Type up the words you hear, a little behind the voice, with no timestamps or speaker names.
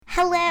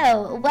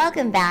Hello,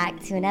 welcome back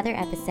to another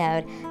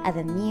episode of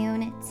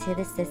Immune to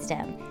the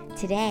System.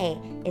 Today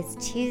is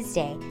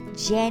Tuesday,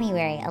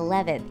 January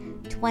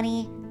 11th,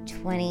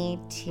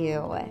 2022.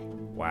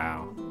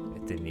 Wow,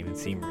 it didn't even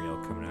seem real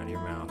coming out of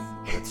your mouth,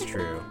 but it's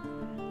true.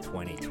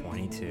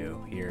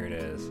 2022, here it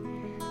is.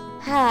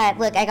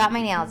 Look, I got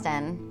my nails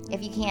done.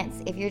 If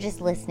you're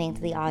just listening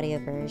to the audio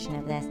version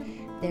of this,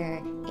 they're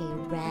a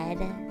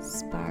red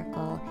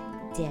sparkle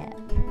dip.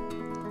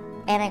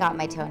 And I got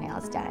my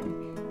toenails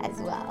done as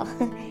well.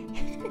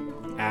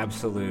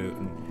 Absolute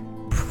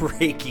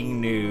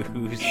breaking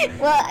news.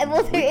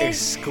 Well, there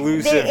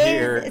exclusive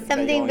here. Is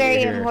something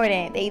very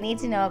important that you need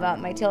to know about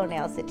my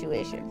toenail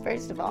situation.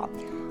 First of all,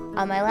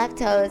 on my left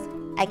toes,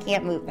 I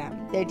can't move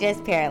them. They're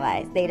just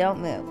paralyzed. They don't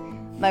move.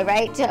 My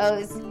right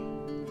toes,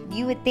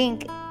 you would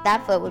think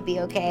that foot would be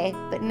okay,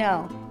 but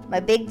no. My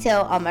big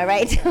toe on my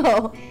right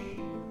toe,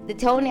 the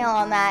toenail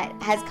on that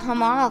has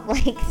come off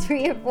like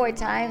 3 or 4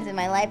 times in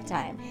my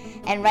lifetime.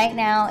 And right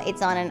now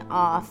it's on an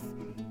off.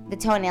 The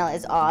toenail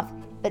is off,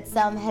 but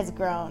some has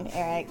grown,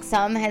 Eric.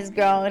 Some has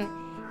grown,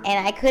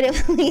 and I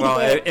couldn't believe it.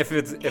 Well, if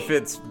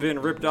it's been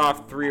ripped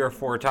off 3 or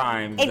 4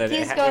 times, it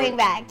keeps growing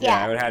back.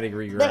 Yeah, it would have to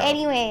regrow. But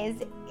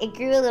anyways, it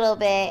grew a little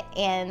bit,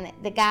 and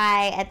the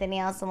guy at the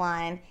nail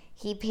salon,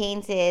 he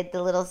painted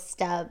the little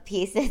stub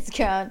piece that's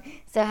grown.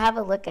 So have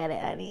a look at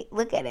it, honey.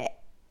 Look at it.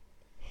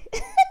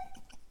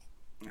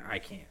 I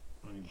can't.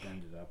 Let me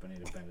bend it up. I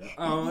need to bend it up.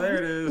 Oh, there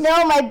it is.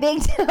 No, my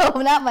big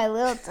toe, not my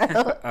little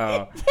toe.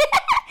 Oh.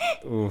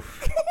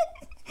 Oof.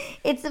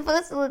 It's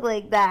supposed to look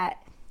like that.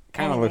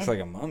 Kind of looks like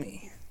a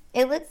mummy.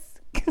 It looks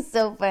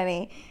so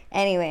funny.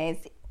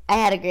 Anyways, I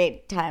had a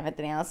great time at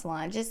the nail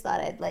salon. Just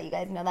thought I'd let you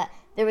guys know that.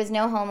 There was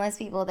no homeless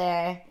people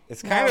there.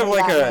 It's kind of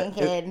like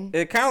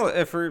it kind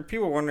of, for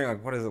people wondering,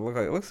 like, what does it look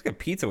like? It looks like a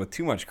pizza with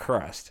too much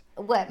crust.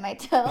 What, my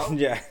toe?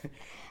 Yeah.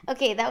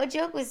 Okay, that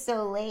joke was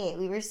so late.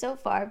 We were so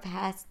far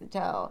past the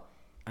toe.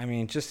 I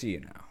mean, just so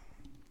you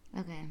know.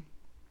 Okay.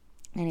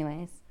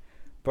 Anyways.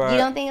 But you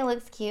don't think it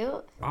looks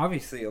cute?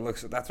 Obviously, it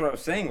looks. That's what I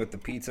was saying with the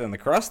pizza and the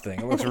crust thing.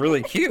 It looks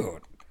really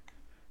cute.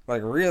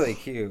 Like, really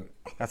cute.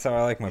 That's how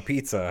I like my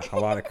pizza. A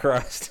lot of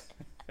crust.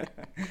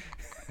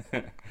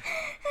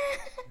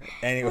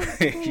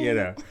 Anyway, you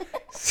know.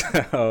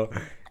 So,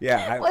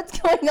 yeah. What's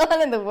going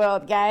on in the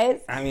world,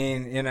 guys? I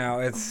mean, you know,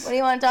 it's... What do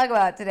you want to talk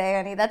about today,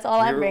 honey? That's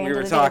all I'm bringing to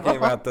the table. We were talking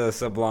about the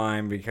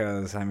sublime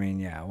because, I mean,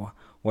 yeah,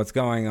 what's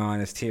going on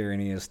is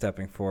tyranny is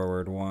stepping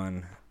forward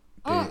one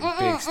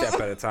big step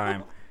at a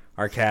time.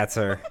 Our cats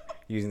are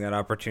using that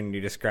opportunity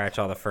to scratch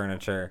all the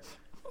furniture.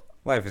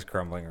 Life is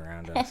crumbling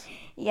around us.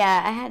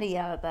 Yeah, I had to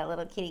yell at that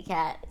little kitty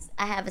cat.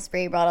 I have a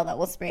spray bottle that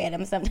will spray at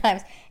him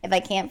sometimes. If I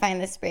can't find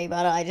the spray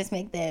bottle, I just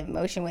make the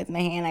motion with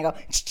my hand. I go,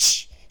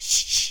 shh,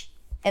 shh,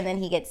 and then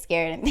he gets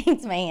scared and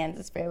thinks my hand's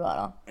a spray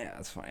bottle. Yeah,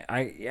 that's funny.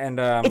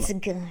 It's a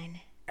gun.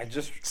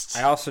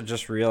 I also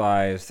just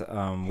realized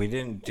we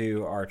didn't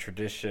do our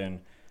tradition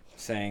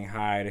saying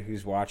hi to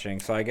who's watching.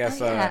 So I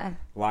guess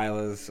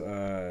Lila's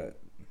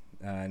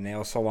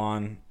nail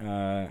salon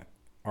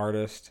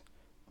artist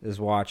is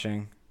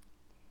watching.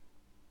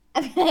 I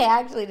mean, I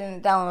actually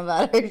didn't tell him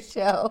about her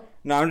show.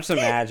 No, I'm just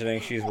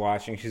imagining she's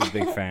watching. She's a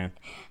big fan.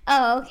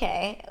 Oh,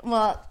 okay.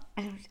 Well,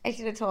 I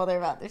should have told her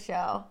about the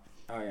show.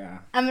 Oh, yeah.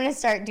 I'm going to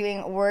start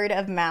doing word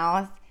of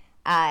mouth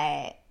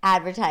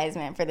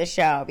advertisement for the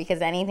show because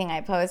anything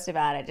I post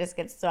about it just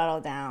gets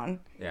throttled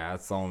down. Yeah,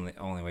 that's the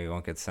only way you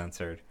won't get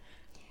censored.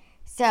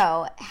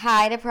 So,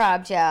 hi to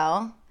Prob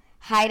Joe.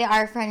 Hi to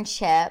our friend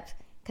Chip,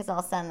 because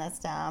I'll send this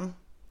to him.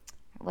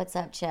 What's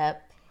up,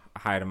 Chip?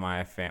 Hi to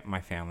my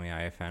family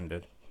I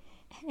offended.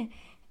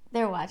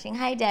 They're watching.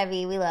 Hi,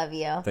 Debbie. We love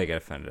you. They get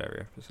offended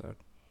every episode.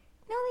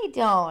 No, they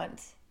don't.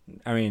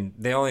 I mean,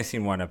 they only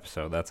seen one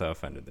episode. That's how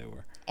offended they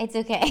were. It's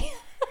okay.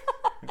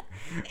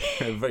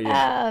 But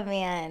yeah. Oh,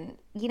 man.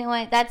 You know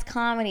what? That's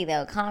comedy,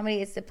 though.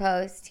 Comedy is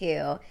supposed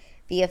to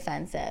be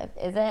offensive,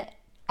 is it?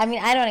 I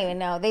mean, I don't even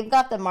know. They've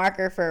got the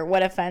marker for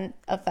what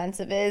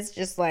offensive is.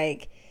 Just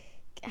like,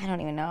 I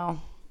don't even know.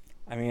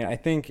 I mean, I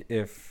think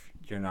if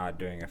you're not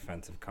doing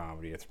offensive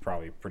comedy, it's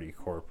probably pretty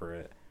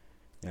corporate.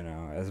 You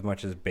know, as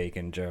much as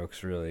bacon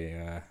jokes really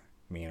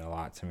mean a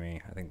lot to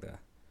me, I think the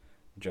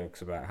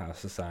jokes about how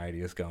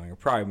society is going are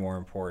probably more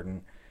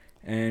important.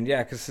 And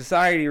yeah, because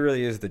society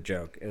really is the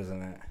joke,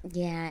 isn't it?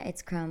 Yeah,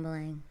 it's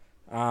crumbling.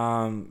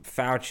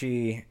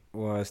 Fauci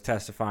was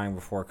testifying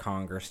before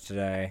Congress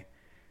today.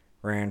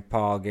 Rand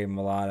Paul gave him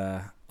a lot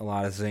of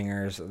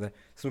zingers.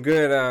 Some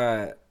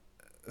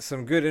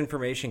good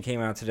information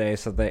came out today.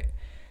 So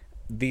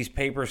these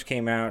papers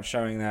came out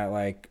showing that,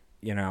 like,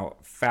 you know,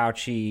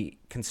 Fauci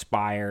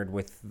conspired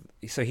with,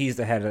 so he's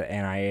the head of the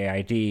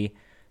NIAID,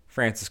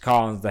 Francis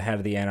Collins, the head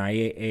of the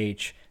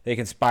NIH. They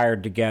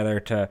conspired together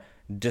to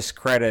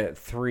discredit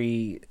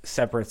 3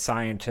 separate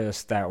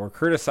scientists that were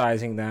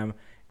criticizing them,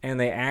 and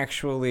they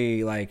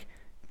actually, like,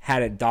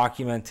 had it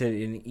documented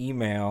in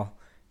email.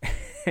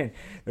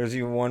 There's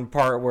even one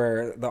part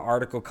where the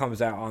article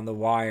comes out on The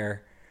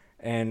Wire,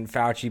 and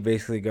Fauci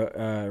basically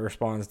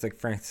responds to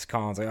Francis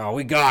Collins, like, "Oh,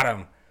 we got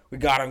him. we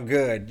got him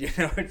good. You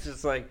know, it's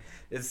just like,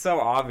 it's so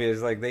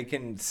obvious. Like, they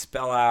can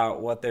spell out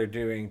what they're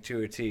doing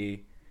to a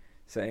T,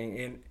 saying,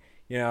 and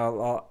you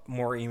know,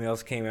 more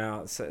emails came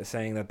out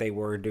saying that they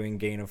were doing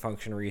gain of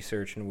function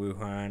research in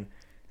Wuhan,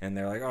 and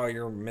they're like, oh,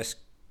 you're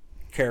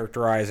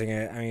mischaracterizing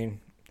it. I mean,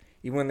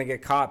 even when they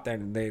get caught,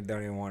 then they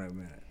don't even want to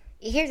admit it.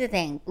 Here's the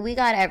thing. We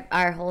got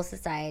our whole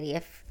society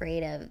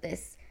afraid of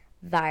this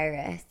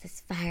virus.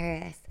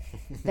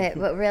 But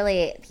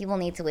really, people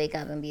need to wake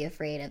up and be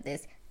afraid of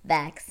this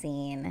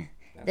vaccine.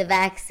 The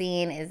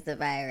vaccine is the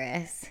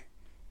virus.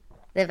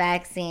 The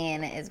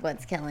vaccine is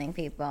what's killing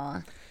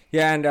people.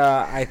 Yeah, and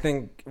I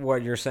think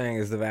what you're saying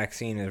is the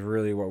vaccine is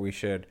really what we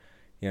should,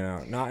 you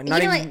know, not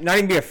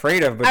even be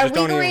afraid of, but just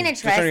don't even. Are we going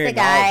to trust the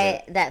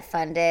guy that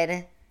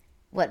funded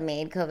what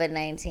made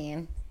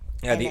COVID-19?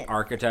 Yeah, the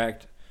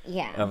architect.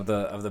 Yeah. Of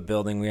the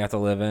building we have to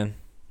live in.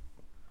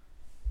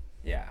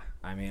 Yeah,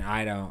 I mean,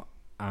 I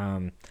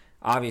don't.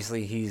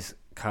 Obviously, he's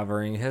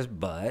covering his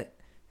butt,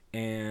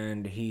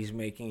 and he's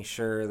making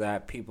sure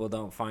that people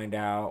don't find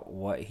out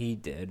what he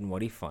did and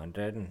what he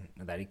funded, and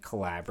that he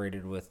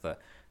collaborated with the.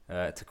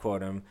 To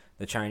quote him,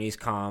 the Chinese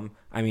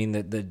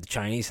the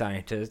Chinese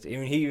scientist. I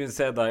mean, he even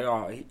said, like,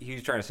 oh, he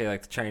was trying to say,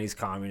 like, the Chinese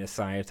communist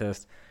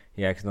scientist.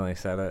 He accidentally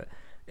said it.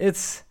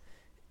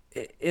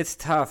 It's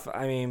tough.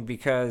 I mean,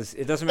 because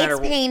it doesn't matter.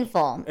 It's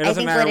painful. It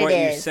doesn't matter what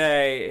you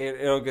say.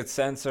 It'll get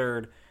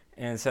censored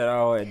and said,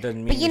 oh, it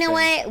doesn't mean But you know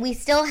anything. what? We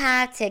still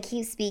have to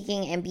keep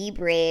speaking and be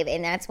brave,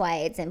 and that's why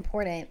it's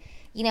important.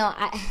 You know,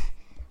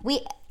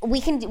 we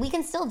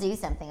can still do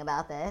something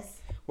about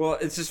this. Well,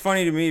 it's just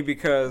funny to me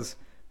because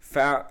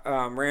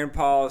Rand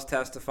Paul is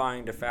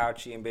testifying to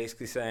Fauci and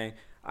basically saying,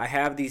 I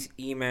have these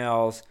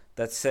emails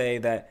that say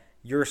that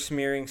you're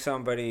smearing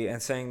somebody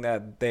and saying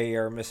that they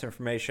are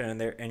misinformation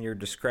and you're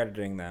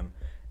discrediting them.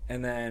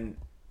 And then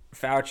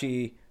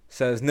Fauci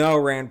says, no,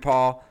 Rand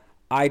Paul,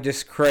 I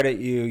discredit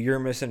you. You're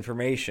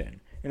misinformation.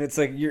 And it's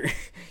like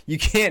you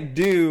can't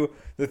do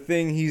the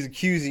thing he's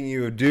accusing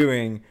you of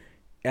doing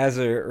as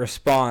a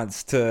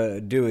response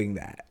to doing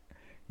that.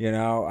 You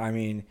know, I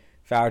mean,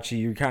 Fauci,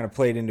 you kind of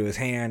played into his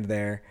hand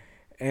there.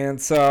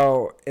 And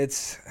so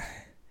that's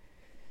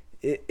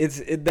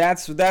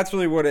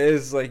really what it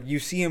is. Like, you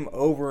see him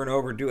over and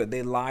over do it.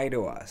 They lie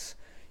to us,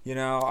 you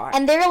know.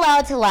 And they're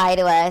allowed to lie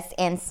to us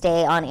and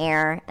stay on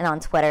air and on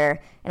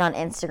Twitter and on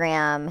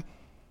Instagram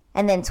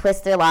and then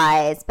twist their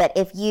lies. But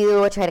if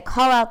you try to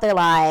call out their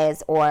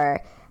lies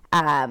or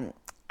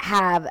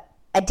have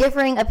a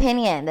differing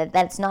opinion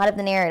that's not of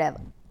the narrative,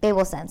 they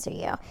will censor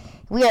you.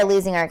 We are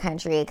losing our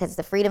country because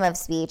the freedom of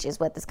speech is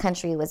what this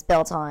country was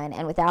built on.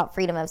 And without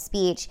freedom of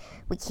speech,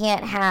 we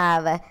can't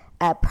have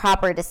a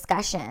proper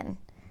discussion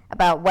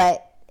about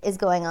what is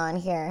going on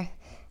here.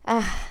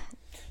 It's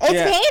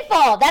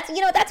painful. That's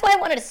why I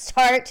wanted to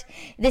start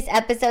this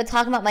episode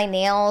talking about my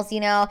nails,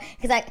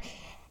 because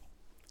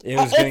it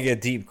was going to get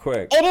deep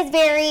quick. It is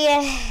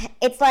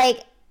it's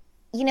like,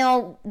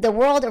 the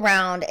world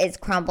around is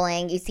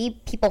crumbling. You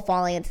see people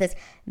falling into this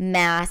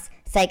mass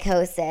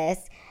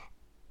psychosis.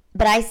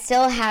 But I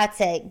still had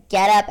to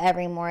get up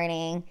every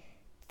morning,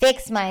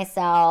 fix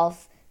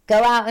myself,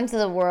 go out into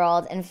the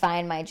world, and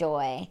find my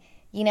joy.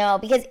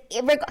 Because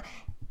at the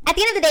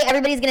end of the day,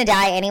 everybody's going to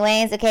die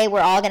anyways, okay?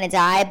 We're all going to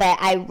die, but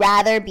I'd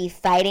rather be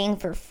fighting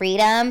for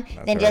freedom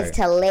than just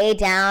to lay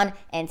down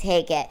and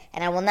take it.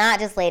 And I will not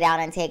just lay down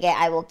and take it.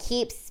 I will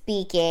keep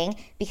speaking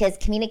because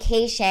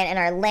communication and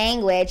our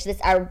language,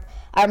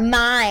 our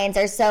minds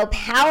are so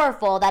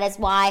powerful. That is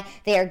why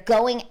they are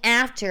going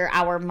after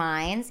our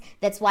minds.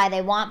 That's why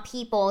they want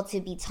people to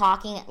be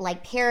talking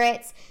like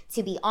parrots,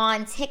 to be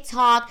on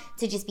TikTok,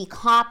 to just be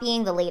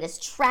copying the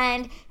latest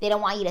trend. They don't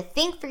want you to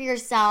think for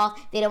yourself.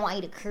 They don't want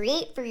you to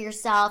create for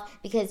yourself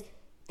because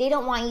they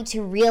don't want you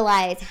to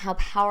realize how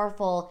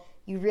powerful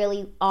you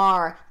really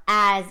are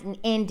as an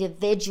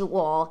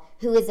individual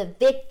who is a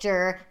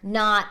victor,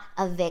 not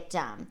a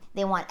victim.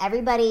 They want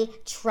everybody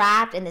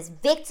trapped in this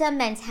victim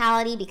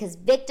mentality because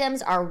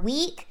victims are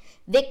weak,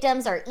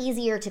 victims are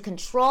easier to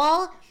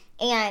control,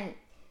 and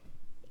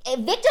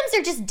victims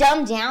are just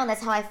dumbed down.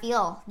 That's how I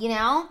feel,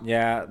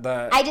 Yeah,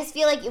 I just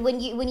feel like when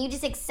you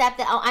just accept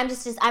that, I'm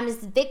just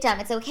a victim.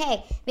 It's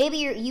okay. Maybe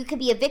you could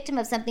be a victim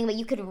of something, but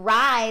you could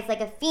rise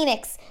like a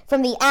phoenix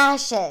from the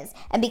ashes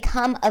and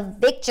become a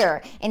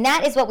victor. And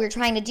that is what we're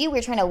trying to do.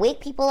 We're trying to wake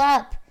people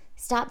up.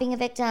 Stop being a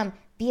victim.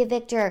 Be a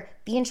victor.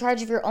 Be in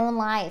charge of your own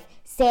life.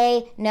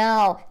 Say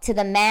no to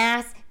the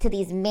mass, to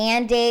these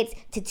mandates,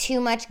 to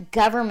too much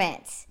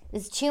government.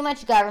 There's too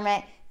much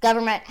government.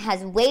 Government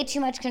has way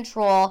too much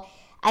control.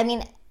 I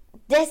mean,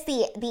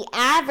 the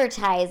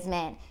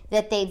advertisement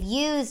that they've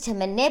used to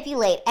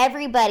manipulate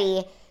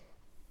everybody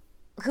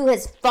who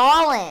has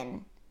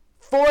fallen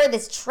for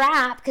this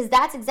trap, because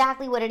that's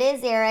exactly what it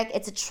is, Eric.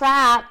 It's a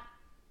trap.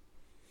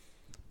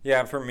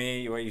 Yeah, for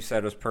me, what you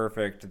said was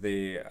perfect.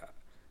 The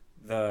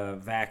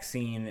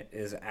vaccine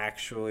is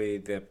actually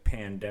the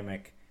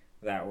pandemic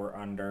that we're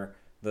under.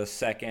 The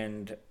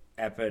second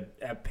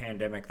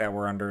pandemic that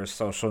we're under is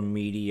social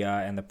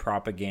media and the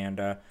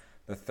propaganda.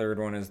 The third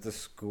one is the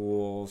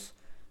schools.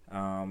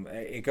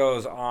 It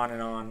goes on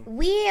and on.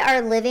 We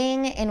are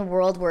living in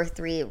World War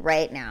III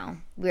right now.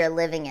 We are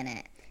living in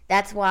it.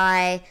 That's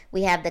why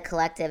we have the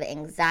collective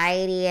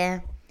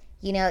anxiety.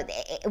 You know,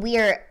 we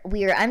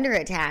are under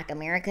attack.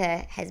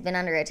 America has been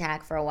under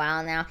attack for a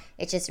while now.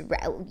 It's just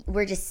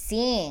we're just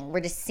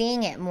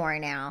seeing it more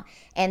now.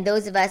 And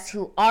those of us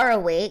who are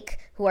awake,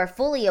 who are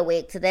fully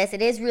awake to this,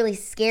 it is really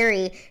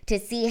scary to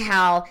see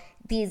how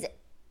these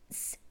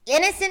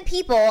innocent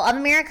people of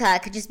America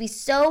could just be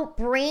so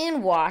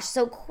brainwashed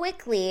so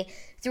quickly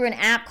through an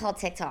app called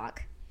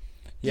TikTok.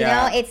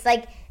 Yeah. You know, it's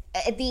like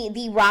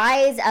the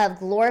rise of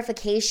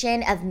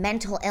glorification of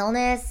mental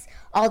illness,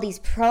 all these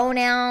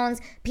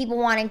pronouns, people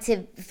wanting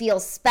to feel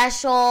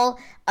special,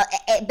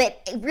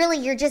 but really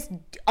you're just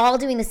all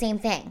doing the same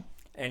thing.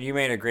 And you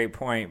made a great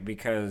point,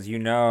 because you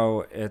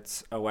know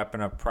it's a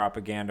weapon of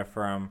propaganda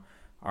from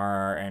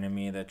our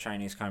enemy, the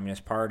Chinese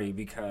Communist Party,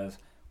 because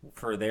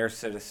for their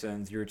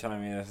citizens, you were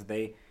telling me this,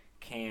 they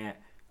can't,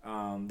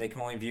 they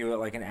can only view it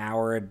like an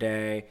hour a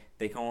day.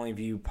 They can only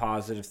view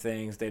positive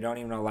things. They don't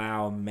even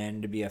allow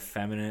men to be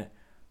effeminate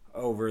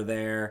over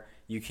there.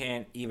 You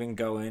can't even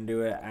go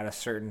into it at a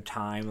certain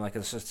time, like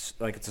it's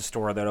a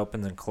store that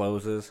opens and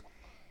closes.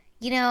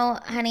 You know,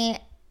 honey,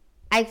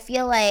 I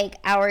feel like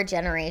our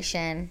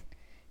generation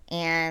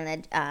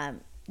and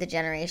the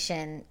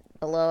generation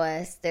below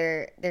us,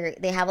 they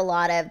have a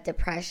lot of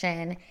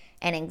depression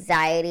and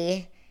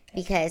anxiety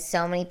because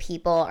so many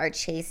people are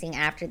chasing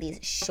after these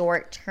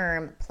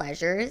short-term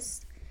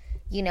pleasures.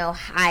 You know,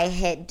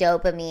 high-hit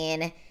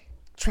dopamine,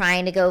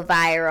 trying to go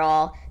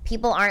viral.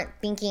 People aren't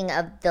thinking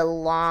of the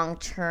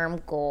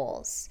long-term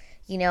goals,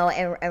 you know,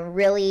 and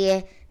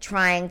really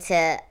trying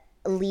to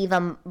leave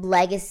a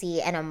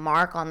legacy and a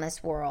mark on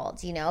this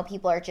world. You know,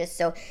 people are just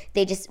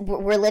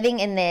we're living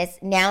in this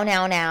now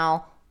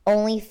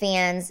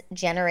OnlyFans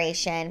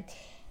generation,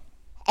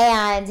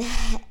 and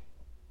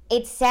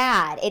it's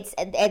sad.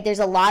 There's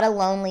a lot of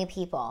lonely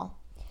people.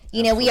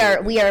 You know, we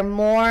are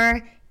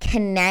more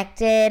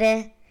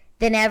connected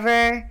than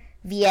ever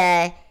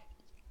via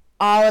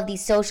all of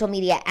these social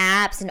media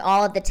apps and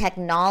all of the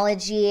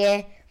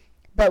technology,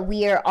 but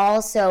we are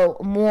also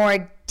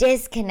more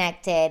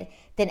disconnected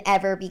than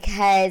ever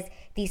because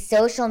these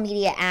social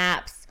media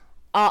apps,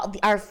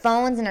 our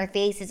phones and our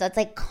faces, it's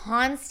like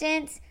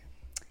constant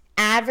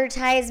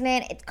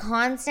advertisement, it's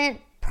constant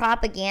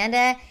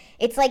propaganda.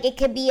 It's like it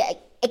could be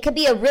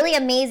a really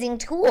amazing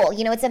tool.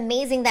 You know, it's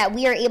amazing that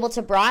we are able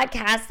to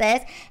broadcast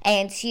this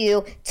and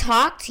to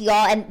talk to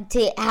y'all and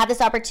to have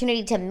this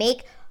opportunity to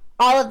make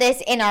all of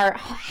this in our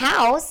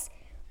house,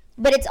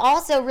 but it's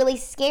also really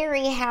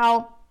scary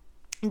how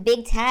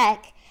big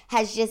tech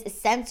has just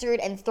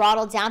censored and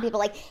throttled down people.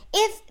 Like,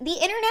 if the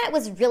internet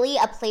was really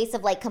a place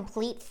of like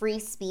complete free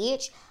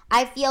speech,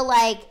 I feel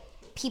like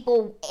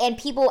people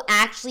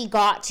actually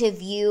got to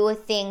view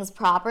things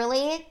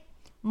properly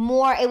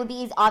more, it would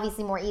be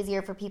obviously more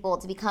easier for people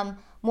to become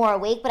more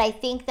awake, but I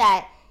think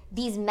that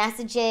these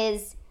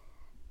messages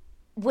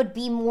would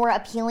be more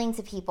appealing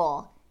to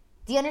people.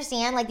 Do you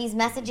understand? Like these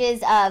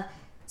messages of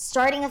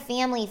starting a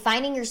family,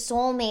 finding your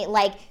soulmate,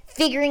 like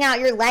figuring out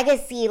your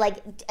legacy, like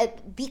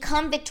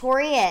become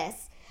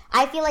victorious.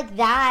 I feel like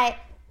that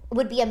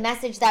would be a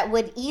message that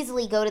would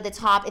easily go to the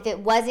top if it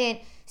wasn't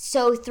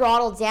so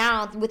throttled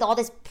down with all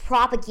this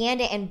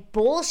propaganda and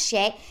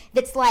bullshit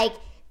that's like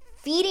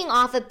feeding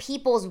off of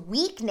people's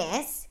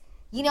weakness,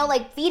 you know,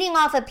 like feeding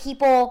off of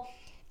people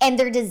and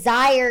their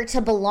desire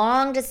to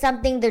belong to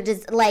something. They're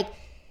just like...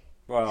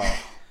 Well,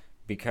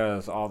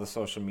 because all the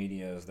social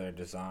medias, they're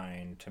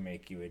designed to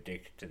make you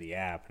addicted to the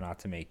app, not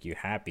to make you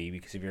happy,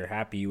 because if you're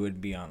happy, you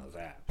wouldn't be on those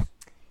apps.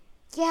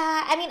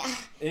 Yeah, I mean...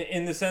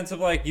 In the sense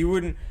of like, you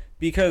wouldn't...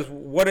 Because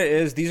what it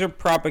is, these are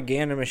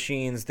propaganda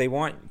machines. They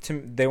want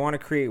to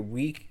create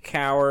weak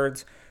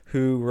cowards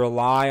who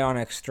rely on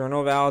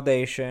external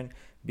validation,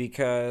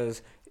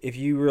 because if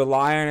you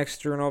rely on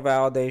external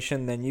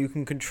validation, then you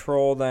can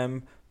control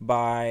them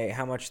by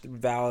how much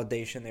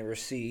validation they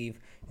receive.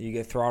 You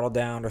get throttled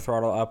down or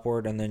throttled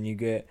upward, and then you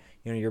get,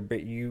 you know, your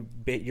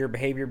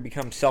behavior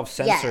becomes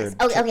self-censored.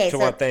 Yes. Okay, to so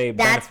what they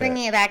that's benefit.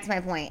 Bringing it back to my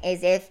point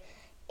is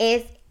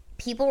if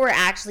people were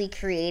actually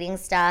creating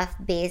stuff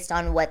based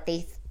on what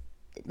they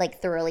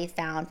like thoroughly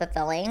found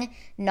fulfilling,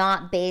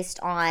 not based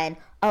on,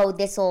 oh,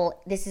 this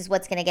is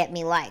what's gonna get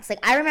me likes. Like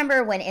I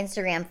remember when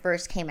Instagram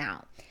first came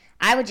out,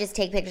 I would just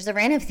take pictures of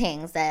random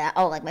things that,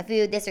 oh, like my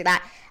food, this or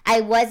that.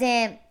 I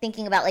wasn't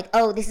thinking about like,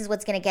 oh, this is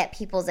what's gonna get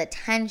people's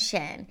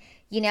attention.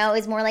 You know,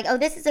 it's more like, oh,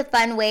 this is a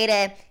fun way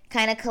to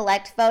kind of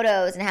collect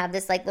photos and have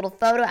this like little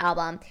photo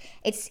album.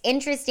 It's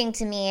interesting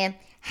to me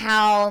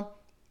how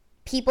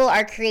people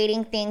are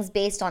creating things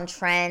based on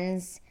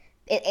trends.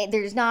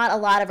 There's not a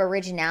lot of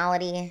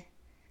originality.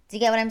 Do you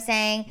get what I'm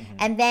saying? Mm-hmm.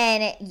 And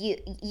then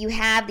you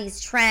have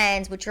these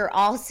trends which are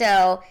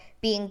also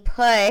being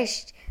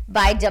pushed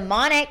by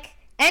demonic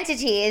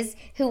entities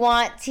who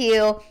want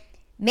to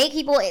make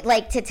people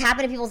like to tap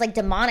into people's like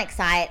demonic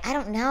side. I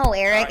don't know,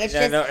 Eric. It's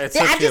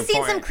I've just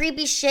seen some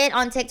creepy shit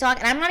on TikTok,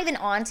 and I'm not even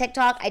on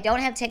TikTok. I don't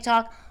have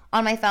TikTok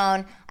on my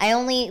phone. I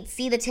only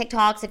see the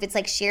TikToks if it's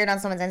like shared on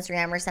someone's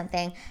Instagram or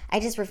something. I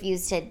just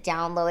refuse to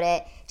download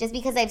it just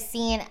because I've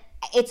seen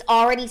it's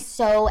already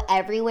so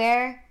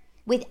everywhere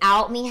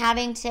without me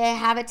having to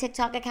have a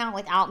TikTok account,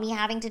 without me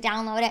having to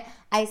download it.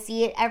 I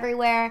see it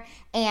everywhere,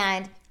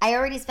 and I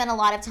already spend a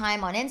lot of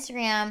time on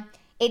Instagram.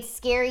 It's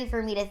scary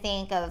for me to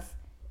think of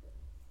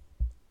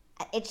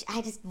it.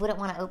 I just wouldn't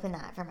want to open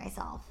that for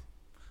myself.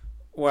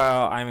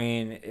 Well, I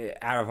mean,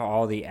 out of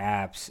all the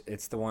apps,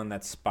 it's the one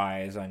that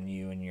spies on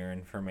you and your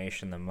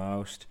information the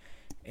most,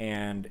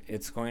 and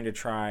it's going to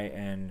try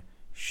and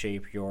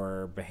shape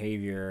your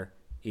behavior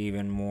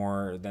even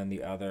more than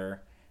the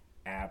other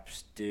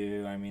apps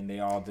do. I mean, they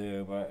all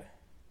do, but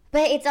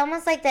it's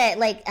almost like that,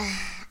 like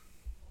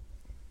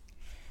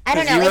I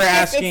don't know.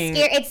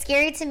 It's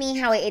scary to me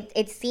how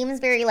it seems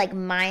very like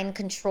mind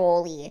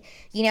control-y.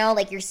 You know,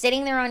 like you're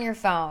sitting there on your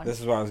phone. This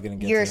is what I was going to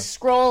get to. You're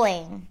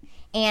scrolling,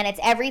 and it's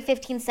every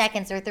 15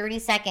 seconds or 30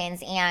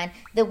 seconds, and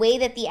the way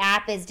that the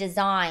app is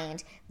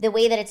designed, the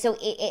way that it's so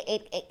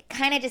it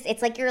kind of just,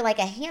 it's like you're like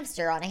a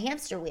hamster on a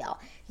hamster wheel.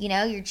 You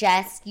know, you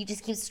just keep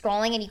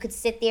scrolling, and you could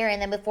sit there,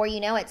 and then before you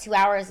know it, 2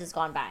 hours has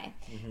gone by,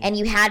 and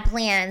you had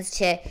plans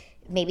to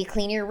maybe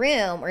clean your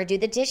room or do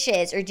the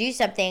dishes or do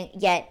something,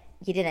 yet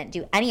you didn't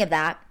do any of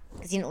that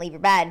because you didn't leave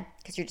your bed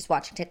because you're just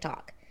watching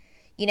TikTok.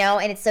 You know,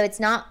 and it's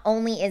not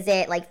only is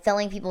it like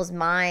filling people's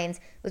minds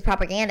with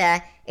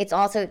propaganda, it's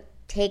also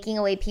taking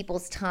away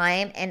people's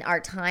time, and our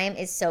time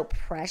is so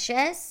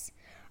precious.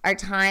 Our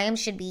time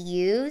should be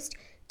used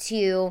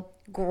to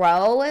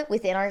grow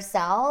within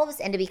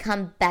ourselves and to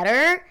become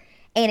better,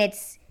 and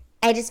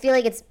I just feel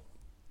like it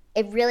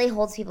really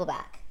holds people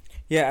back.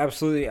 Yeah,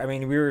 absolutely. I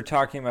mean, we were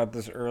talking about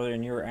this earlier,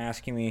 and you were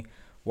asking me,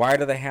 why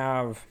do they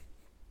have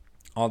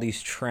all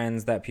these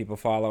trends that people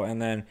follow?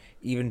 And then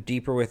even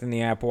deeper within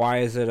the app, why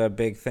is it a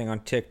big thing on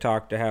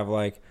TikTok to have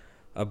like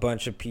a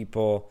bunch of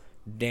people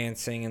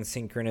dancing in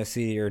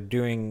synchronicity or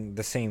doing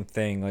the same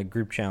thing, like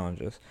group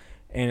challenges?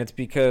 And it's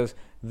because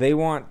they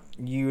want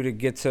you to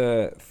get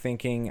to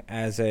thinking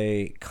as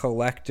a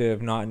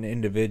collective, not an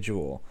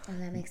individual. Oh,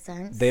 that makes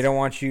sense. They don't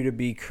want you to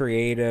be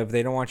creative.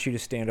 They don't want you to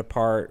stand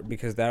apart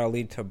because that'll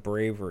lead to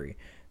bravery.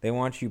 They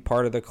want you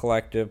part of the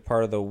collective,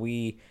 part of the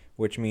we,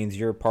 which means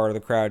you're part of the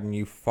crowd and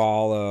you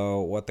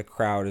follow what the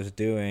crowd is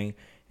doing.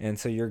 And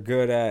so you're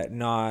good at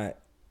not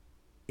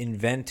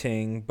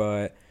inventing,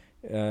 but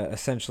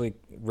essentially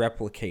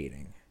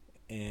replicating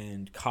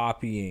and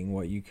copying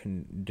what you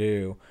can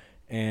do.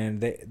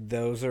 And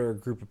those are a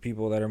group of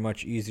people that are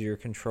much easier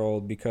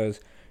controlled,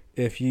 because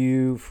if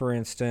you, for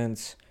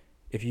instance,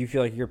 if you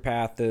feel like your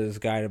path is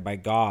guided by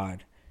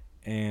God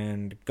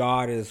and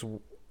God is,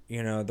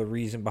 you know, the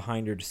reason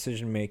behind your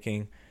decision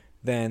making,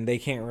 then they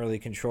can't really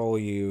control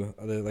you,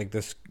 like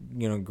this,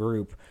 you know,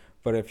 group.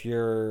 But if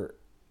you're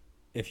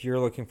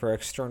looking for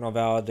external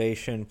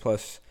validation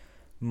plus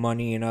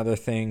money and other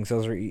things,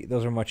 those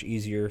are much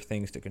easier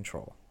things to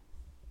control.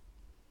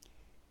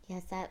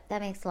 Yes,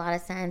 that makes a lot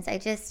of sense. I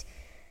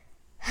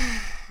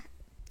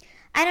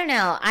don't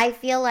know. I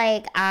feel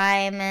like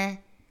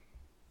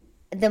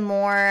the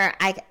more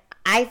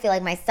I feel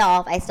like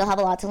myself, I still have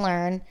a lot to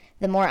learn.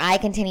 The more I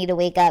continue to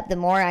wake up, the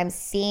more I'm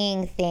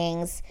seeing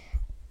things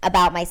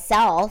about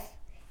myself,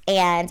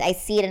 and I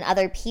see it in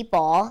other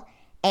people,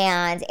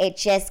 and it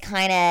just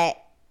kind of,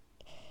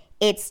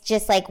 it's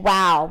just like,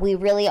 wow, we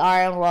really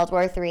are in World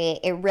War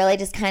III. It really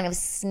just kind of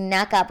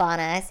snuck up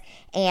on us,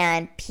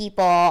 and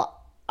people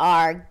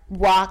are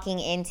walking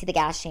into the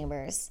gas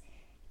chambers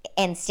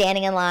and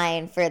standing in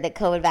line for the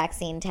COVID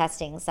vaccine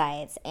testing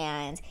sites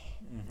and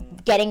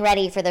getting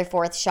ready for their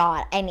fourth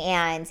shot.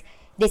 And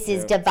this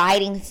is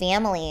dividing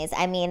families.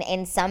 I mean,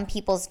 in some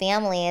people's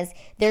families,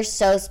 they're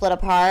so split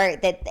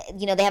apart that,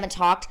 you know, they haven't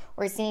talked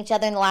or seen each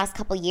other in the last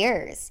couple of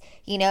years.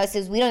 You know,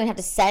 so we don't even have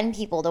to send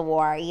people to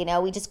war. You know,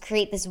 we just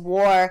create this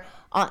war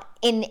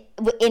in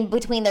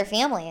between their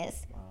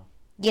families. Wow.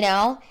 You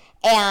know,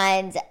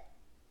 and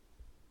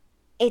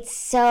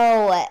it's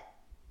a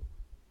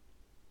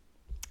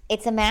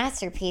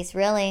masterpiece,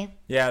 really.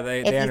 Yeah, they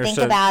if you understood,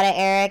 think about it,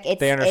 Eric.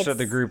 They understood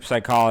the group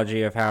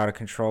psychology of how to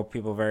control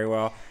people very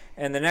well.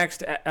 And the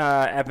next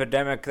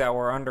epidemic that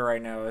we're under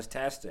right now is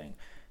testing,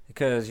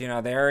 because, you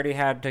know, they already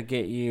had to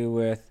get you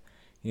with,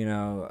 you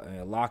know,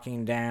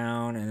 locking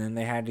down, and then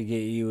they had to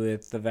get you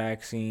with the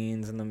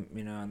vaccines, and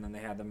and then they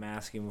had the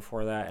masking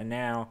before that, and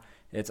now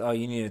it's, oh,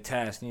 you need a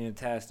test,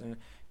 and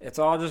it's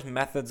all just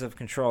methods of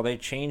control. They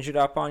change it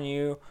up on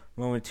you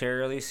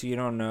momentarily, so you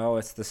don't know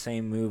it's the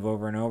same move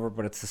over and over,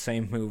 but it's the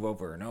same move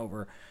over and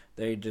over.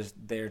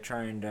 They're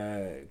trying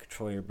to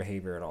control your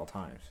behavior at all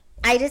times.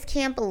 I just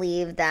can't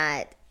believe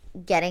that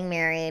getting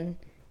married,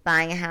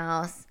 buying a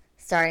house,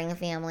 starting a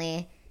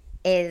family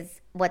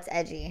is what's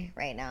edgy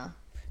right now.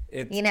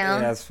 You know? Yeah,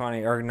 that's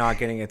funny. Or not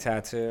getting a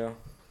tattoo.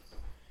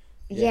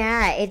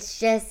 Yeah, it's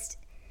just...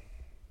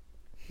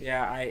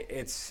 Yeah,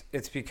 it's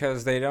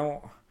because they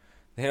don't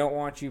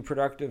want you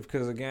productive,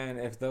 because, again,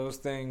 if those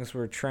things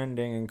were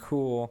trending and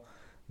cool,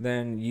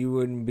 then you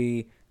wouldn't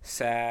be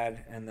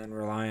sad, and then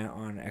reliant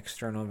on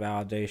external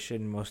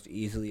validation most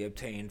easily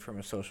obtained from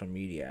a social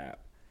media app.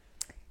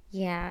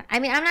 Yeah. I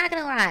mean, I'm not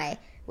going to lie.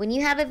 When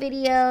you have a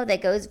video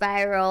that goes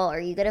viral or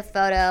you get a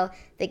photo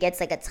that gets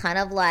like a ton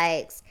of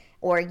likes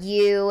or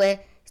you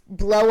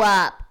blow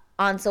up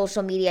on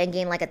social media and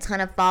gain like a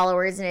ton of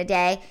followers in a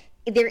day,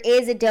 there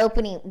is a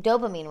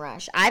dopamine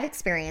rush. I've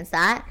experienced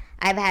that.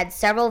 I've had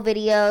several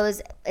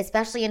videos,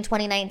 especially in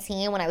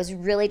 2019 when I was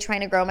really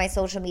trying to grow my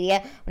social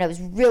media, when I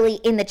was really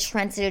in the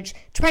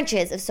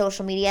trenches of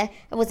social media.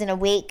 I wasn't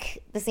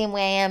awake the same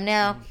way I am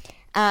now.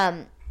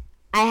 I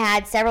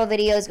had several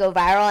videos go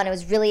viral and it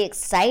was really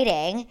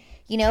exciting,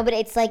 but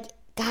it's like,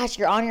 gosh,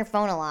 you're on your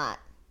phone a lot.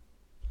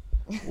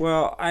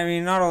 Well, I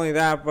mean, not only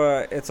that,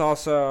 but it's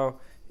also,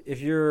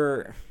 if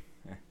you're,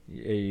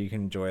 you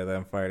can enjoy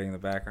them fighting in the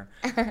background,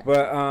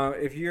 but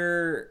if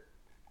you're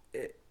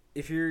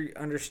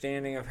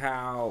understanding of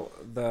how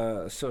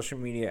the social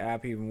media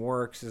app even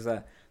works is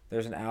that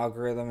there's an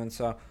algorithm, and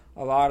so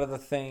a lot of the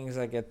things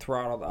that get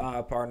throttled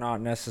up are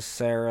not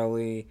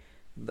necessarily,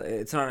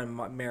 it's not a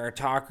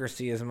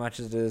meritocracy as much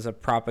as it is a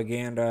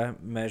propaganda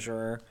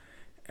measure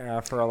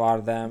for a lot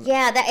of them.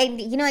 Yeah,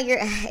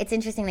 it's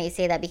interesting that you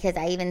say that because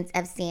I even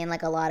have seen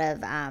like a lot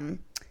of,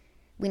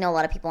 we know a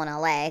lot of people in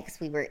LA because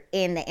we were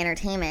in the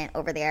entertainment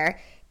over there.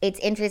 It's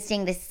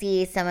interesting to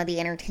see some of the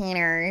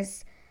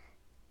entertainers,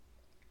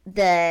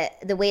 the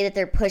way that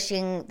they're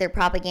pushing their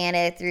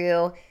propaganda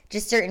through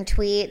just certain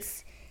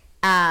tweets,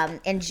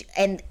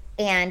 and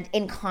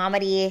in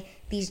comedy,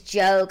 these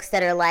jokes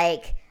that are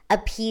like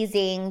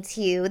appeasing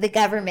to the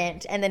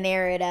government and the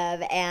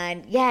narrative,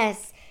 and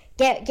yes,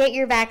 get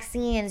your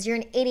vaccines. You're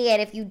an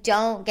idiot if you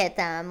don't get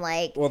them.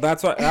 Like, well,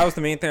 that was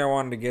the main thing I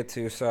wanted to get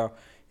to. So,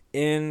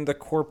 in the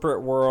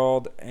corporate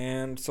world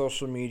and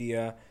social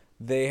media,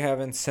 they have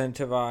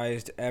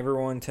incentivized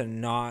everyone to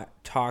not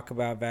talk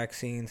about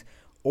vaccines,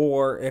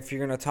 or if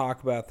you're going to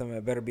talk about them,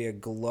 it better be a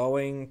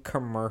glowing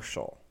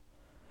commercial.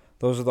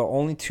 Those are the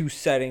only two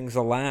settings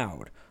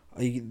allowed.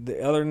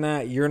 Other than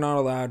that, you're not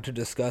allowed to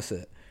discuss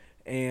it.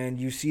 And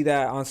you see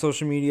that on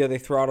social media, they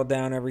throttle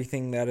down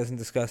everything that isn't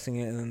discussing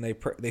it, and then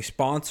they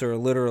sponsor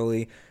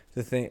literally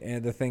the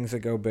things that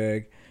go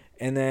big.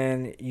 And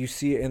then you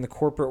see it in the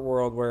corporate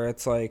world where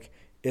it's like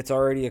it's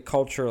already a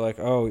culture like,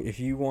 oh, if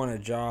you want a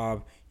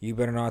job, you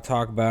better not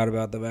talk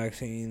about the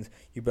vaccines.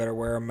 You better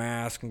wear a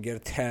mask and get a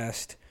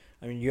test.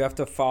 I mean, you have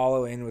to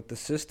follow in with the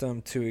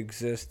system to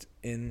exist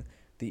in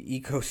the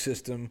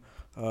ecosystem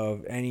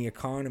of any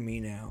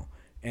economy now.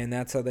 And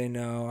that's how they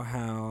know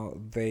how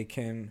they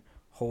can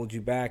hold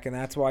you back. And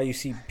that's why you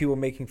see people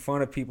making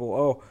fun of people.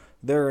 Oh,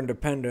 they're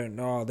independent.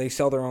 Oh, they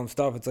sell their own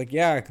stuff. It's like,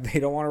 yeah,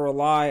 they don't want to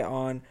rely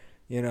on,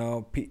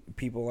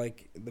 people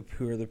like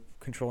who are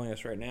controlling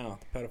us right now,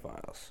 the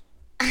pedophiles.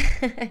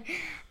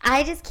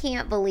 I just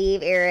can't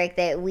believe, Eric,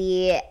 that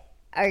we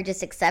are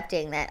just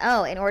accepting that,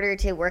 oh, in order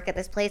to work at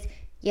this place,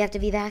 you have to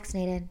be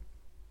vaccinated.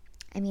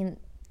 I mean,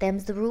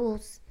 them's the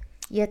rules.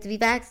 You have to be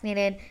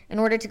vaccinated. In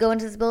order to go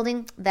into this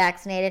building,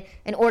 vaccinated.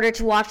 In order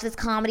to watch this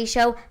comedy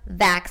show,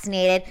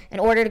 vaccinated. In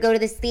order to go to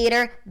this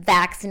theater,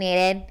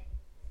 vaccinated.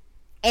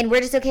 And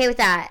we're just okay with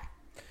that.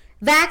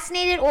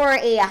 Vaccinated or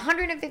a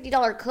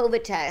 $150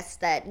 COVID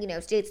test that,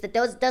 states that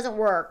doesn't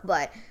work,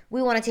 but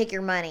we want to take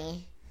your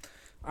money.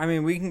 I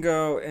mean, we can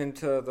go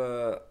into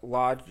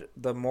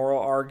the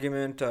moral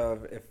argument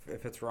of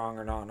if it's wrong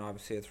or not, and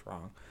obviously it's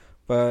wrong.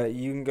 But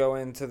you can go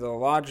into the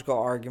logical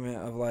argument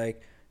of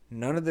like,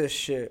 none of this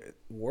shit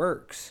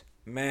works.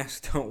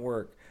 Masks don't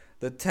work.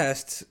 The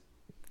tests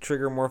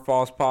trigger more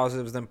false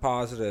positives than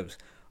positives.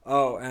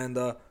 Oh, and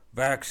the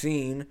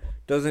vaccine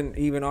doesn't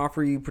even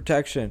offer you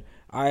protection.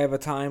 I have a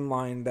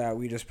timeline that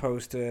we just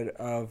posted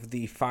of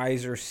the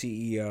Pfizer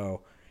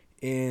CEO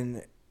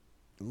in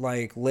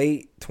like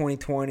late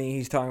 2020.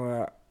 He's talking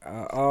about,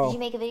 Did you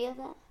make a video of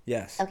that?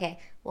 Yes. Okay,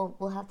 well,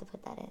 we'll have to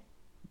put that in.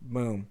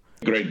 Boom.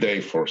 Great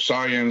day for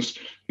science.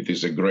 It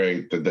is a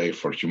great day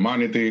for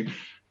humanity.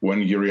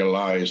 When you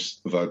realize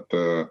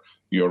that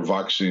your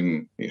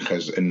vaccine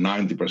has a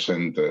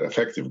 90%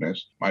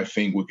 effectiveness, I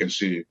think we can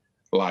see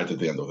light at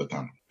the end of the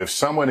tunnel. If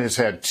someone has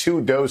had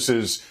 2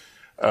 doses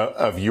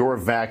of your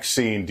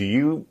vaccine, do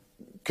you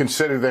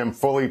consider them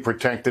fully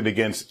protected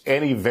against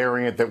any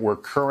variant that we're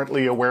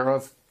currently aware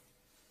of?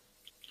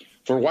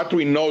 For what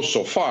we know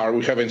so far,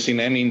 we haven't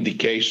seen any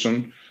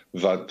indication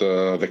that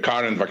the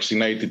current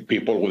vaccinated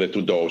people with the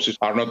 2 doses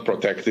are not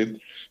protected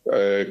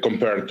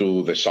compared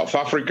to the South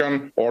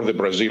African or the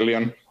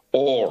Brazilian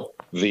or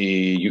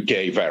the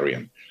UK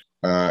variant.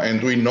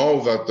 And we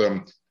know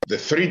that the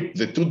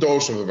 2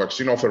 doses of the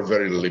vaccine offer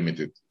very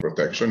limited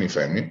protection, if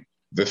any.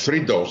 The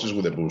 3 doses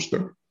with a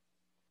booster,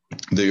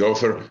 they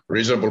offer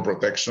reasonable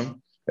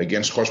protection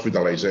against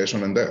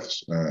hospitalization and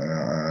deaths.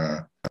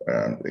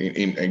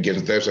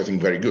 Against deaths, I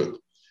think very good.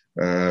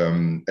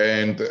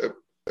 And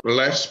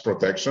less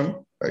protection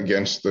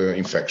against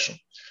infection.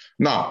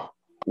 Now,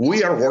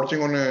 we are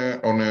working on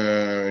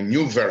a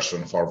new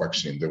version of our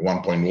vaccine, the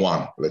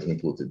 1.1, let me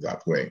put it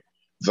that way,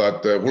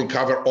 that will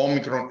cover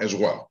Omicron as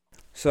well.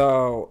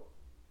 So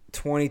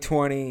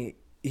 2020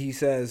 he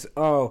says,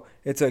 "Oh,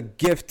 it's a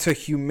gift to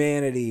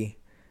humanity."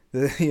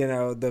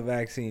 The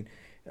vaccine.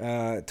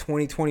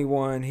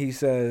 2021, he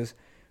says,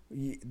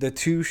 the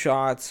 2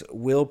 shots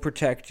will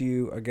protect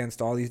you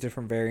against all these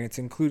different variants,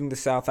 including the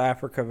South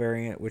Africa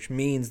variant, which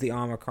means the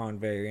Omicron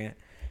variant.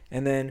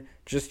 And then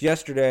just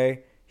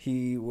yesterday,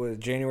 he was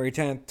January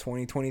 10th,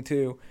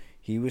 2022.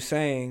 He was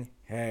saying,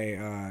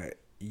 "Hey,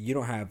 you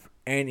don't have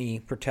any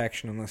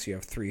protection unless you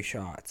have 3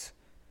 shots."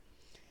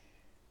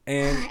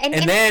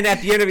 And then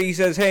at the end of it, he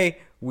says, "Hey,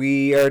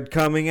 we are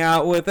coming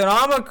out with an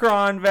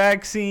Omicron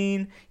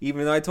vaccine,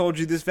 even though I told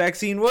you this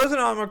vaccine was an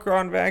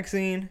Omicron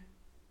vaccine."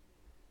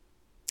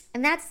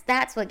 And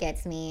that's what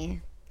gets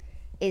me,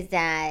 is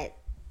that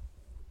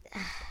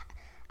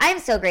I'm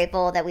so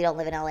grateful that we don't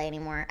live in LA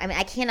anymore. I mean,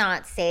 I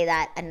cannot say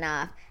that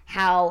enough,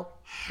 how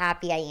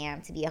happy I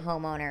am to be a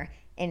homeowner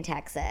in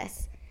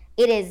Texas.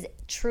 It is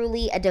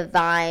truly a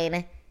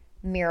divine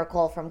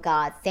miracle from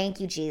God. Thank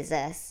you,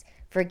 Jesus,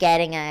 for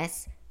getting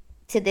us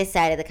to this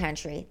side of the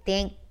country.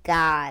 Thank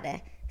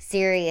God.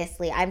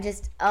 Seriously. I'm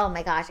just, oh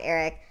my gosh,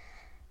 Eric.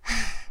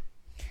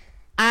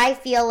 I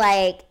feel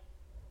like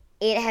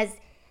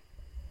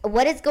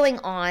what is going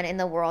on in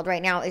the world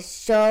right now is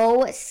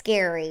so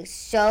scary,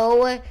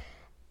 so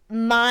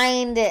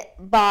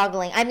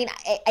mind-boggling. I mean,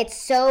 it's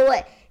so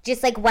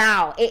just like,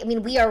 wow.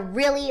 We are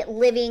really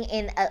living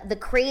in the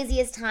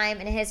craziest time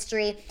in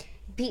history.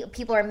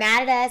 People are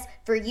mad at us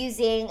for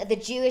using the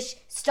Jewish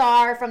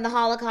star from the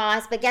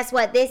Holocaust, but guess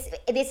what? This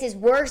is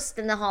worse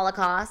than the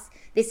Holocaust.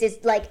 This is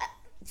like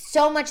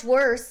so much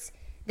worse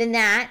than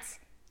that.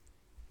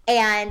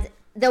 And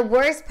the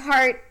worst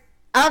part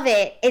of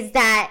it is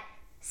that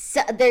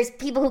there's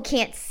people who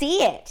can't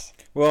see it.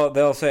 Well,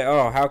 they'll say,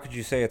 "Oh, how could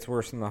you say it's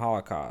worse than the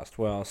Holocaust?"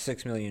 Well,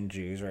 6 million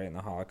Jews, right, in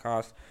the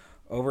Holocaust.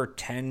 Over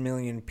 10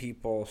 million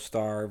people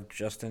starved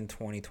just in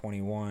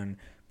 2021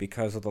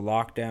 because of the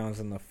lockdowns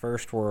in the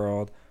first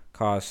world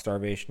caused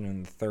starvation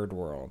in the third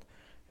world.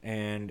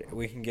 And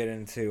we can get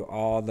into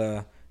all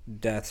the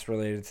deaths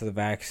related to the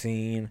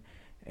vaccine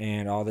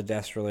and all the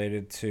deaths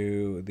related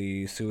to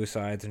the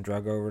suicides and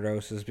drug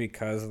overdoses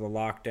because of the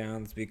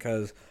lockdowns,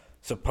 because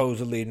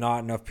supposedly not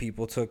enough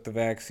people took the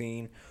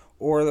vaccine,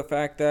 or the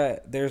fact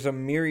that there's a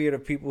myriad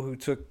of people who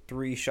took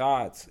 3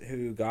 shots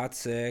who got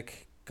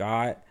sick,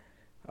 got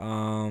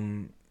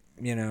infected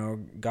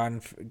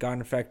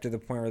to the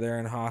point where they're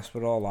in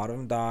hospital. A lot of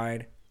them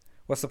died.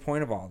 What's the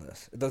point of all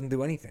this? It doesn't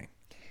do anything.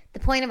 The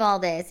point of all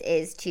this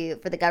is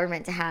for the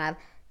government to have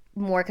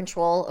more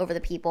control over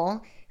the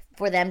people,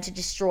 for them to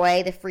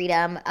destroy the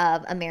freedom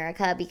of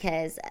America,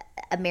 because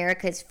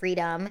America's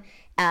freedom,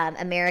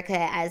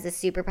 America as a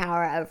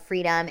superpower of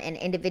freedom and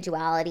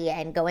individuality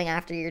and going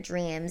after your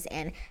dreams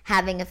and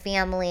having a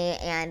family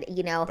and,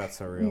 That's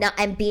so real.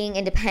 And being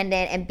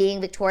independent and being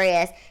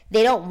victorious,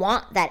 they don't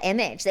want that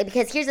image.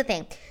 Because here's the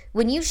thing.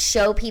 When you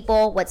show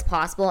people what's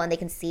possible and they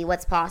can see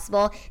what's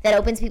possible, that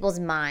opens people's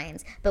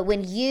minds. But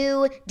when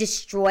you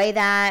destroy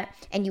that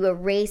and you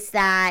erase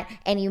that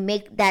and you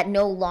make that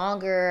no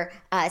longer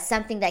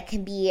something that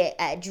can be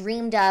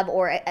dreamed of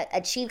or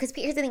achieved. Because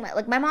here's the thing,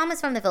 like my mom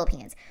is from the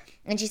Philippines.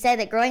 And she said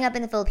that growing up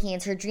in the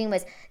Philippines, her dream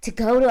was to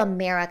go to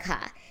America.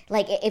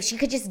 Like if she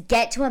could just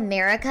get to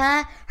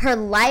America, her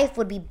life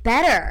would be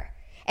better.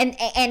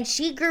 And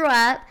she grew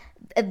up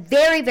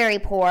very, very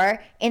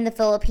poor in the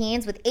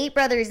Philippines with 8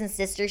 brothers and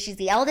sisters. She's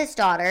the eldest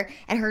daughter,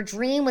 and her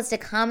dream was to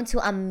come to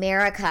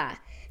America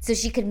so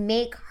she could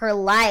make her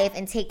life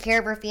and take care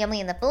of her family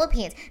in the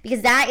Philippines,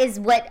 because that is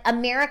what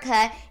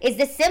America is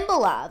the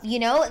symbol of,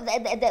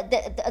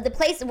 the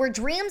place where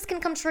dreams can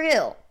come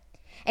true.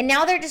 And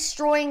now they're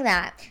destroying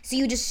that. So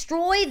you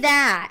destroy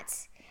that,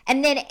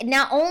 and then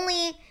not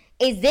only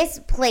is this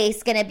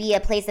place going to be a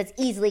place that's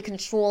easily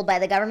controlled by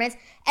the governments,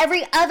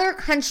 every other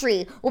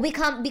country will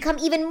become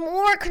even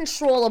more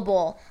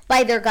controllable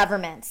by their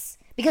governments,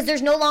 because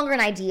there's no longer an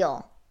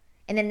ideal.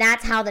 And then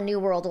that's how the New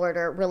World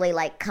Order really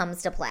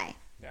comes to play.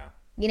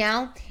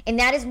 Yeah. And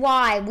that is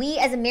why we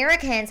as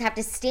Americans have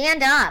to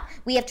stand up.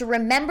 We have to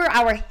remember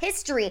our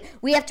history.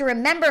 We have to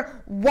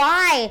remember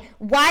why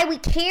we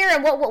care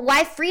and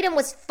why freedom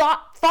was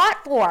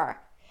fought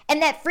for.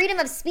 And that freedom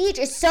of speech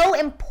is so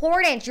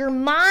important. Your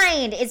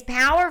mind is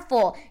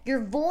powerful.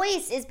 Your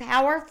voice is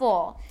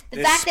powerful.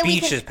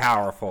 Speech is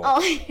powerful. Oh.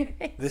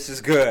 This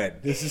is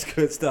good. This is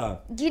good stuff.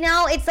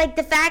 It's like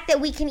the fact that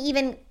we can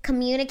even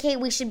communicate.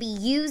 We should be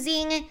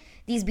using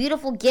these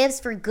beautiful gifts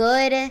for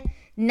good,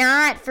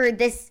 not for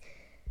this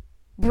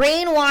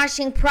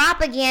brainwashing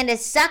propaganda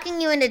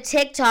sucking you into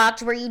TikTok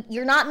to where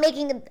you're not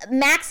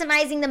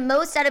maximizing the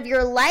most out of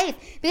your life.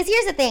 Because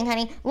here's the thing,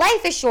 honey.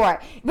 Life is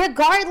short.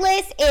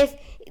 Regardless if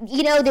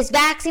this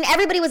vaccine,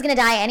 everybody was going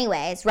to die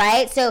anyways,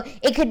 right? So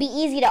it could be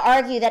easy to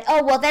argue that,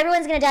 if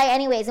everyone's going to die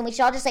anyways, and we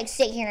should all just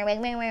sit here and wait.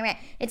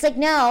 It's like,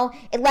 no,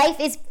 life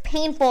is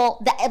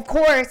painful. Of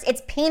course,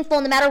 it's painful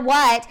no matter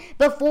what.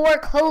 Before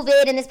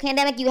COVID and this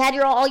pandemic, you had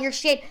all your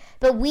shit,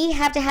 but we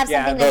have to have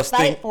something to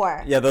fight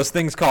for. Yeah, those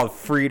things called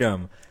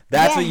freedom.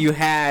 That's what you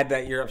had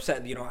that you're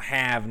upset that you don't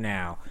have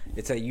now.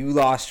 It's that you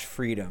lost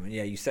freedom. And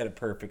yeah, you said it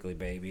perfectly,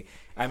 baby.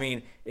 I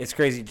mean, it's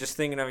crazy. Just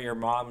thinking of your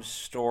mom's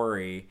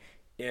story,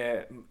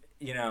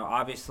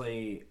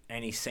 obviously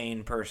any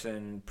sane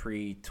person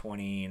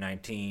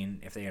pre-2019,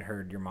 if they had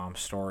heard your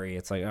mom's story,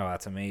 it's like, oh,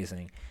 that's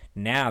amazing.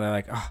 Now they're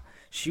like, oh,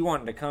 she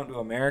wanted to come to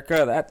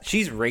America.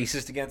 She's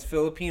racist against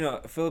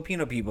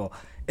Filipino people.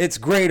 It's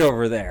great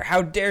over there.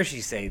 How dare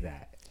she say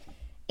that?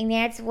 And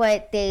that's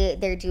what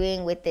they're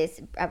doing with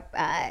this.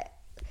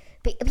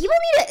 People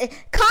need to.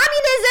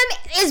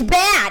 Communism is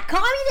bad.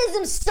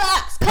 Communism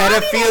sucks.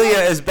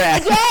 Pedophilia is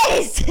bad.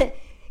 Yes.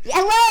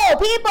 Hello,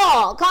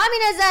 people.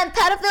 Communism,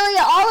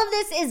 pedophilia, all of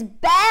this is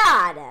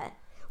bad.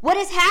 What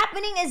is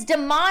happening is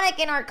demonic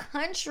in our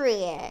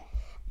country.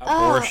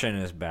 Abortion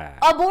is bad.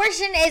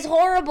 Abortion is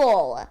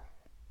horrible.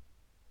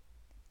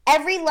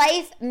 Every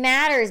life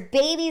matters.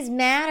 Babies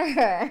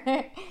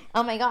matter.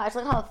 Oh my gosh,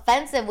 look how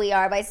offensive we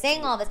are by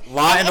saying all this.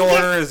 Law and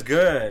order is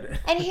good.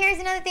 And here's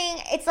another thing.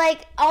 It's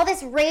like all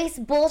this race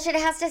bullshit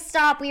has to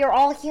stop. We are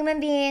all human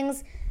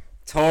beings.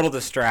 Total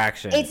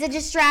distraction. It's a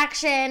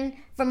distraction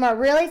from what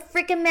really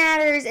freaking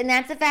matters, and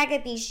that's the fact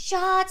that these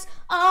shots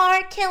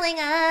are killing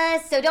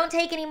us. So don't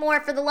take any more.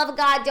 For the love of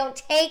God, don't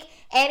take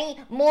any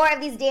more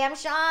of these damn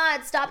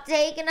shots. Stop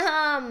taking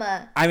them.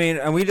 I mean,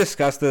 and we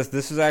discussed this.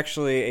 This is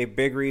actually a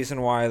big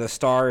reason why the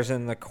stars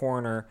in the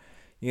corner,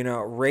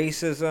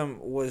 racism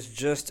was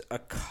just a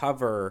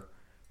cover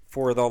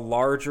for the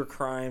larger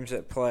crimes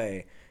at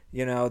play.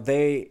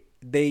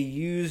 They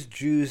use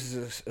Jews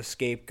as a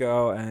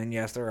scapegoat, and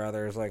yes, there are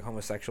others like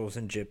homosexuals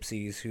and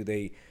gypsies who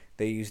they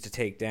used to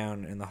take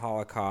down in the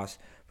Holocaust.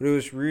 But it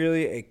was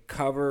really a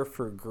cover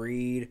for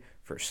greed,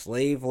 for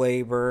slave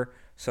labor,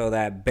 so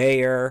that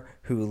Bayer,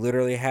 who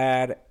literally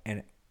had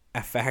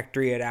a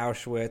factory at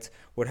Auschwitz,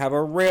 would have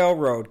a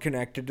railroad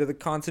connected to the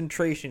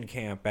concentration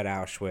camp at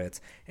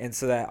Auschwitz. And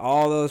so that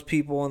all those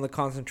people in the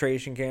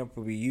concentration camp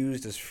would be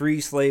used as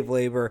free slave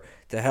labor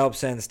to help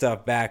send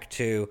stuff back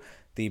to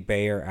the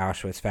Bayer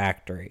Auschwitz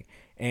factory.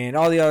 And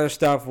all the other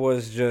stuff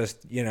was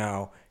just,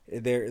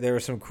 there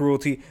was some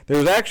cruelty. There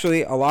was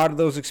actually a lot of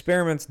those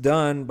experiments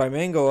done by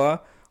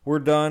Mengele were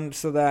done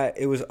so that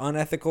it was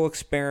unethical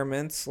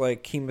experiments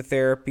like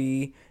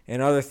chemotherapy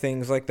and other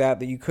things like that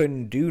you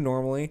couldn't do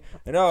normally.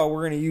 And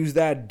we're going to use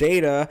that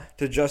data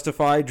to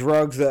justify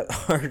drugs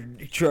that our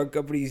drug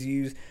companies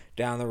use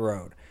down the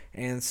road.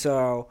 And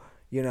so,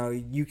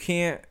 you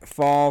can't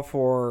fall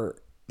for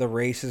the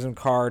racism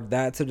card.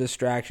 That's a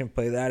distraction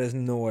play. That is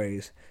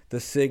noise. The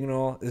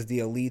signal is the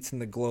elites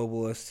and the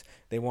globalists.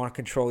 They want to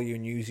control you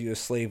and use you as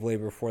slave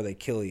labor before they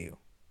kill you.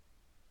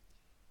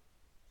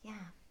 Yeah.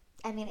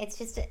 I mean,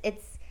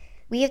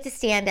 we have to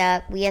stand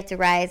up. We have to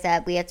rise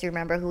up. We have to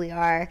remember who we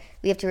are.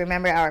 We have to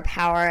remember our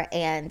power.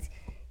 And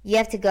you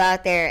have to go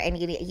out there and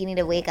you need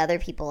to wake other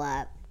people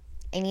up.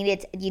 And you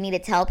need to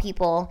tell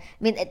people.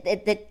 I mean,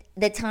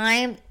 the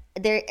time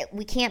there,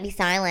 we can't be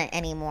silent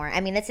anymore. I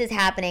mean, this is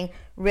happening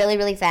really,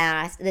 really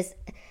fast.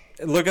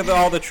 Look at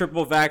all the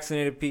triple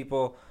vaccinated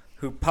people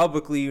who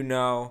publicly,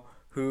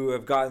 who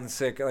have gotten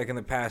sick like in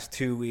the past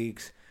 2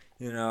 weeks.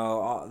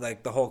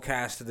 Like the whole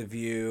cast of The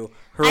View,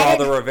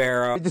 Geraldo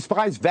Rivera. I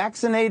despise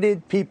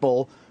vaccinated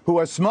people who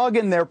are smug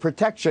in their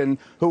protection,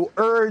 who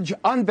urge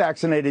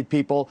unvaccinated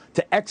people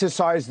to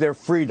exercise their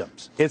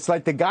freedoms. It's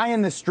like the guy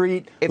in the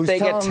street who's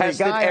telling the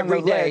guy on the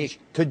ledge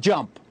to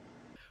jump.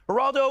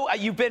 Geraldo,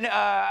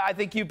 I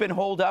think you've been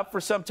holed up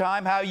for some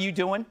time. How are you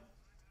doing?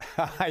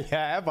 I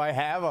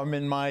have. I'm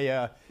in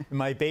my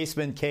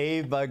basement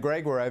cave,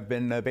 Greg, where I've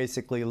been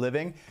basically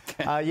living.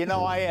 I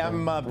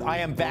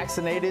am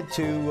vaccinated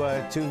to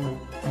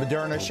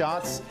Moderna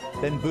shots,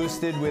 then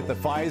boosted with the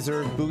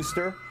Pfizer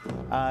booster.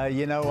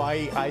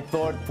 I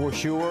thought for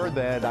sure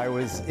that I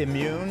was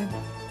immune.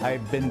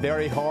 I've been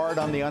very hard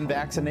on the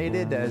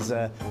unvaccinated. As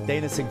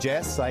Dana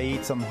suggests, I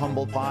eat some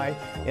humble pie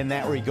in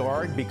that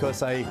regard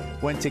because I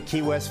went to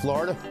Key West,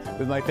 Florida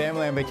with my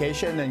family on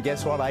vacation, and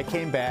guess what? I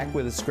came back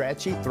with a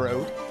scratchy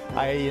throat.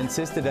 I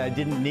insisted I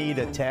didn't need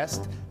a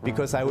test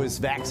because I was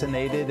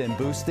vaccinated and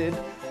boosted.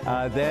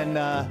 Then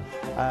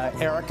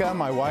Erica,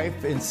 my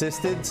wife,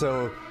 insisted,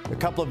 so a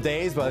couple of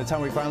days, by the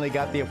time we finally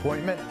got the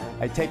appointment,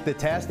 I take the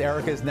test.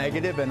 Erica's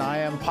negative, and I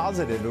am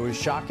positive. It was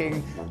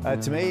shocking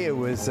to me. It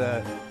was,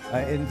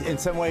 in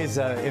some ways,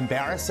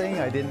 embarrassing.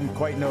 I didn't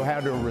quite know how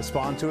to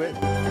respond to it.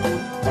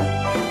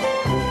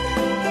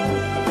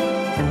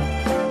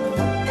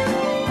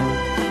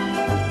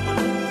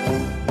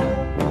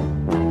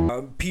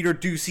 Peter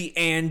Doocy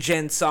and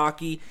Jen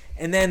Psaki.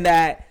 And then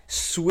that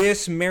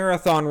Swiss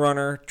marathon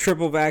runner,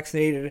 triple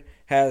vaccinated,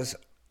 has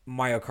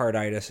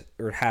myocarditis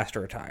or has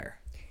to retire.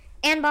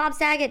 And Bob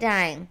Saget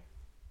dying.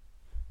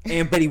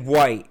 And Betty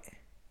White.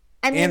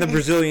 And the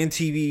Brazilian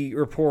TV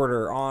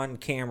reporter on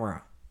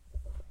camera.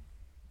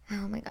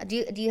 Oh my God.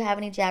 Do you have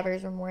any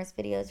Jabber's Remorse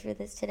videos for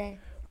this today?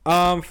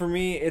 For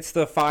me, it's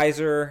the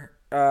Pfizer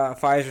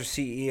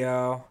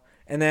CEO.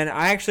 And then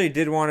I actually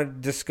did want to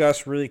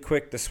discuss really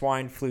quick the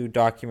swine flu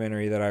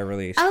documentary that I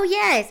released. Oh,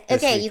 yes.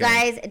 Okay, you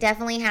guys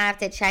definitely have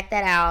to check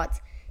that out.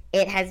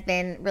 It has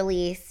been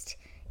released.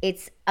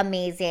 It's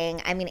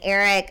amazing. I mean,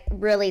 Eric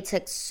really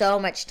took so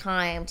much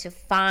time to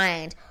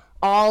find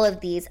all of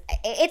these.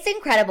 It's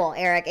incredible,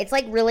 Eric. It's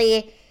like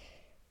really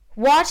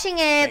watching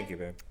it. Thank you,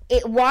 babe.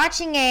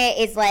 Watching it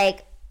is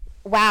like,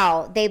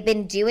 wow, they've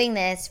been doing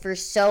this for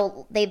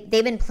they've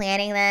been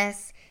planning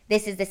this.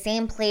 This is the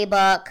same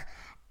playbook.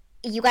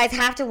 You guys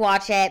have to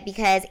watch it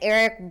because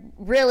Eric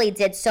really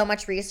did so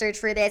much research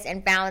for this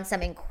and found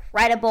some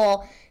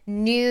incredible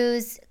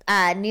news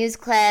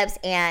clips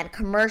and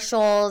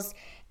commercials,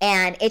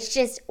 and it's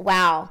just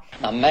wow.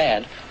 I'm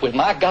mad with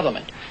my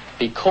government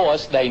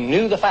because they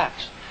knew the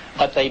facts,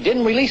 but they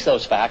didn't release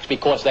those facts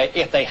because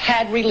if they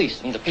had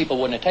released them, the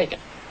people wouldn't have taken.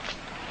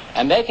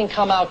 And they can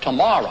come out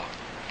tomorrow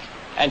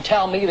and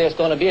tell me there's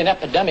going to be an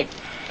epidemic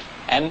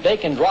and they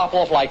can drop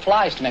off like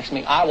flies next to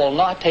me. I will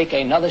not take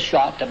another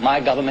shot that my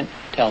government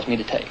tells me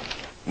to take.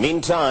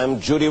 Meantime,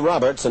 Judy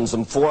Roberts and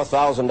some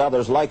 4,000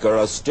 others like her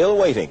are still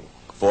waiting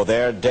for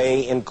their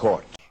day in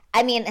court.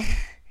 I mean,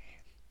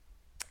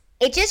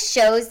 it just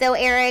shows, though,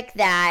 Eric,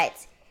 that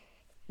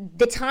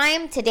the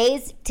time,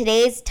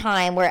 today's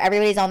time where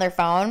everybody's on their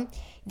phone,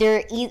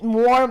 they're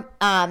more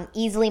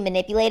easily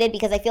manipulated,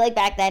 because I feel like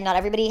back then not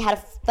everybody had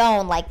a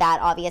phone like that,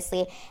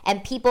 obviously,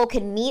 and people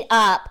could meet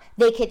up,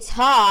 they could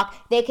talk,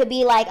 they could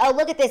be like, oh,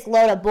 look at this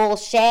load of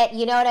bullshit,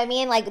 you know what I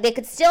mean? Like, they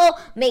could still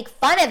make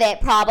fun of it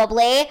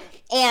probably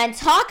and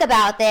talk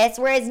about this,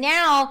 whereas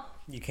now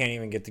you can't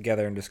even get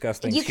together and discuss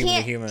things human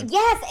to human.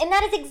 Yes, and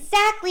that is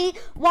exactly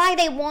why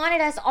they wanted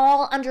us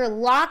all under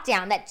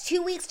lockdown. That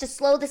 2 weeks to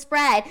slow the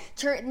spread,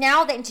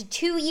 now that into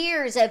 2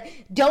 years of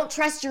don't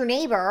trust your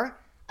neighbor,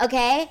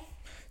 okay?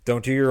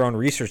 Don't do your own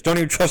research. Don't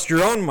even trust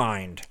your own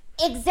mind.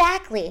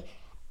 Exactly.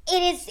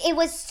 It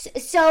was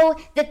so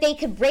that they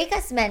could break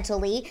us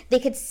mentally, they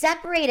could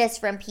separate us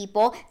from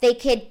people, they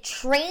could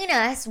train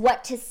us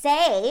what to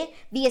say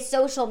via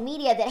social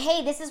media, that,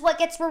 hey, this is what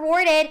gets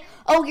rewarded.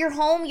 Oh, you're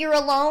home, you're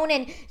alone,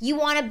 and you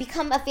want to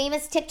become a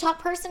famous TikTok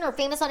person or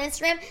famous on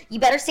Instagram, you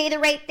better say the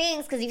right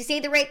things, because if you say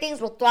the right things,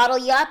 we'll throttle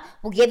you up,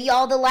 we'll give you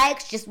all the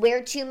likes, just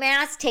wear 2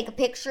 masks, take a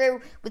picture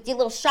with your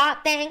little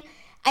shot thing.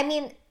 I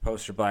mean,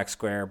 post your black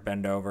square,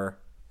 bend over.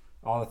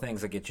 All the things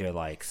that get you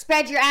likes.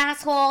 Spread your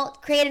asshole,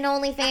 create an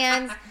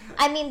OnlyFans.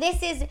 I mean,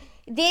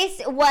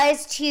 this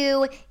was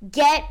to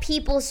get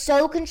people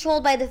so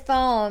controlled by the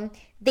phone,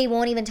 they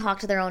won't even talk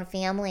to their own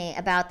family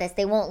about this.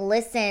 They won't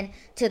listen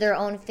to their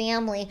own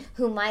family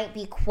who might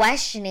be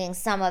questioning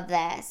some of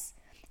this.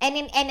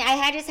 And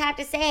I just have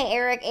to say,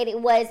 Eric,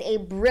 it was a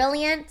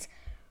brilliant,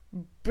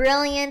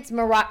 miraculous.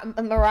 I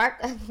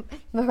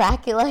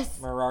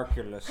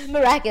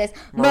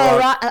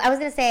was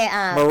gonna say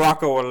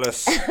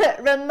miraculous.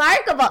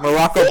 Remarkable.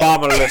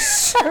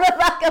 Miraculous.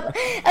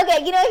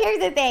 Okay, here's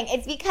the thing.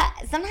 It's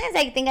because sometimes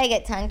I think I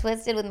get tongue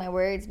twisted with my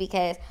words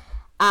because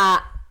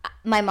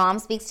my mom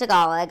speaks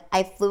Tagalog.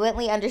 I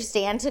fluently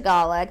understand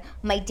Tagalog.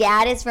 My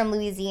dad is from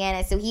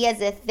Louisiana, so he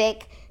has a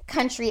thick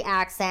country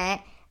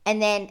accent.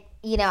 And then,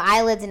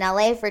 I lived in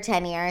LA for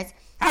 10 years.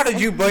 How did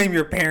you blame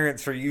your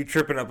parents for you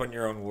tripping up on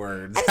your own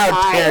words? I'm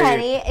sorry,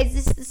 honey. It's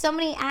just so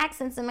many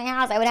accents in my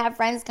house. I would have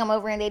friends come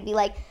over and they'd be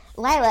like,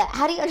 Lila,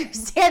 how do you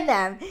understand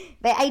them?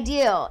 But I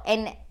do,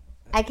 and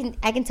I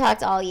can talk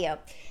to all of you.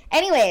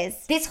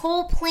 Anyways, this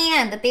whole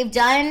plan that they've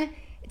done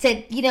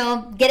to,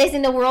 get us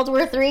into World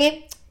War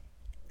III,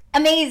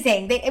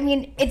 amazing.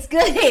 It's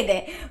good,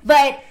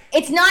 but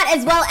it's not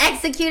as well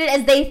executed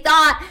as they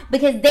thought,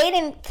 because they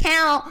didn't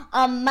count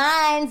on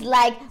minds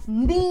like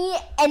me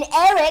and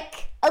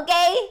Eric.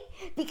 Okay?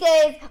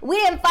 Because we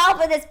didn't fall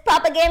for this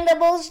propaganda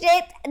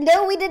bullshit.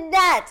 No, we did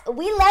not.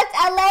 We left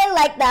LA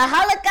like the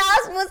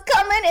Holocaust was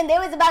coming and they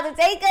was about to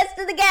take us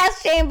to the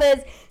gas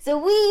chambers. So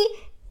we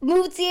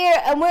moved here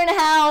and we're in a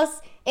house,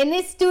 in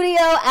this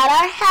studio at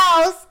our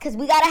house, because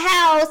we got a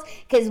house,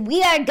 because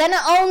we are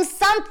gonna own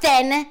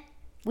something.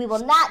 We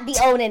will not be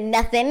owning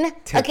nothing.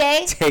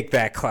 Okay? Take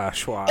that, Klaus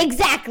Schwab.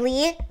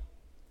 Exactly.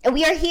 And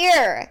we are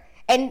here.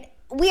 And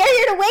we are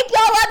here to wake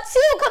y'all up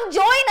too. Come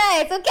join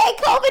us, okay?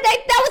 COVID,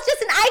 that was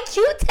just an IQ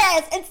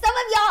test, and some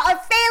of y'all are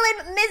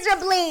failing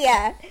miserably.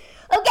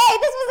 Okay,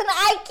 this was an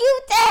IQ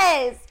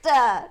test.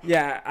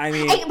 Yeah,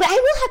 but I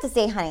will have to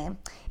say, honey,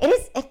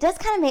 it does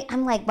kind of make,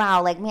 I'm like,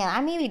 wow, like, man, I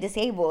may be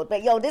disabled,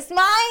 but yo, this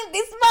mind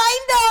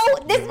though,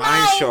 your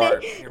mind's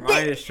sharp. Your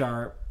mind is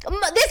sharp. This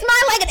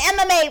mind like an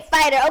MMA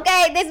fighter,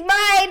 okay? This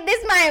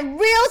mind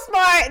real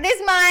smart.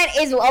 This mind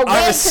is a way to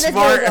this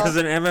smart as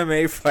an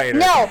MMA fighter.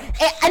 No.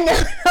 That's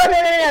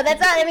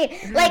not what I mean.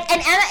 Like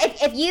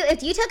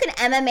if you took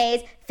an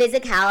MMA's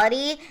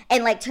physicality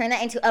and like turn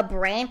that into a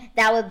brain,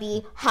 that would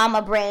be how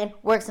my brain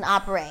works and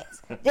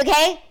operates.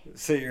 Okay?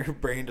 So your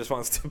brain just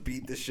wants to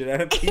beat the shit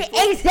out of people?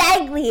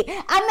 Exactly.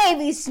 I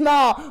may be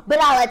small, but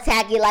I'll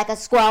attack you like a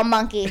squirrel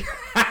monkey.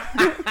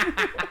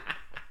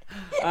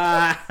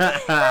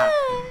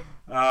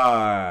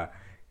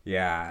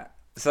 Yeah.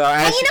 So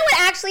and you know what,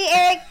 actually,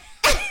 Eric?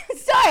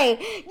 Sorry,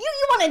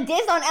 you want to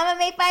diss on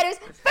MMA fighters?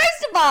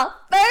 First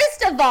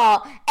of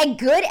all, a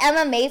good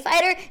MMA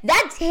fighter,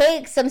 that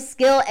takes some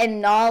skill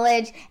and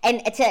knowledge,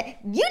 and he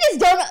don't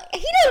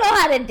know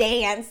how to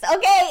dance,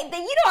 okay?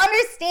 You don't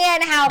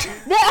understand how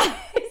there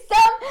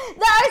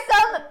are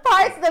some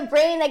parts of the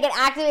brain that get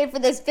activated for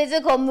those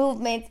physical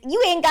movements.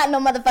 You ain't got no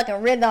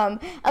motherfucking rhythm,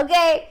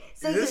 okay?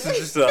 So this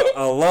is just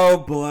a low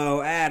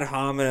blow ad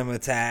hominem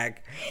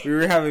attack. We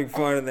were having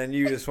fun, and then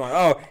you just went,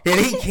 and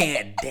he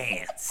can't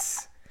dance.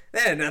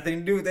 That had nothing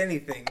to do with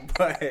anything,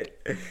 but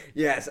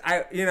yes,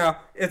 I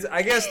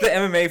guess the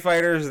MMA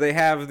fighters, they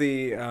have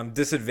the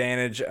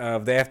disadvantage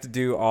of they have to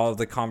do all of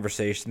the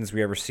conversations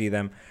we ever see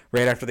them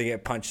right after they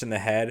get punched in the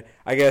head.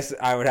 I guess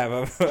I would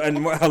have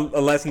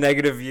a less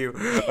negative view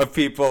of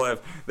people if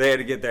they had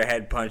to get their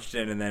head punched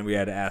in and then we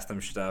had to ask them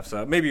stuff.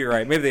 So maybe you're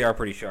right. Maybe they are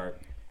pretty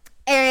sharp.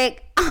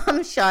 Eric,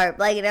 I'm sharp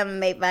like an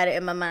MMA fighter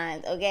in my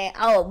mind, okay?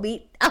 I will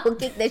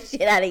kick the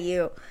shit out of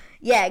you.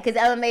 Yeah, because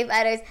MMA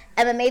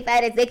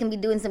fighters, they can be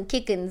doing some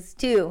kickings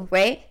too,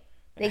 right?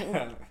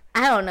 I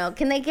don't know.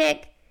 Can they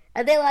kick?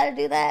 Are they allowed to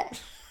do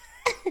that?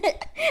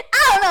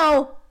 I don't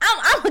know.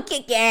 I'm going to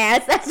kick your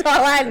ass. That's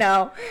all I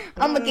know.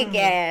 I'm going to kick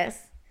your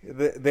ass.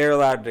 They're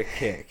allowed to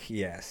kick,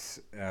 yes.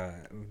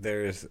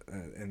 There's,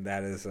 and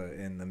that is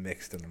in the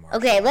mixed in the market.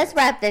 Okay, let's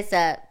wrap this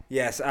up.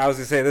 Yes, I was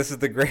gonna say this is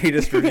the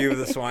greatest review of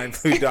the swine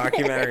flu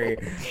documentary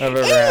I've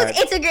ever had.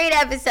 It's a great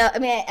episode. I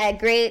mean, a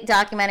great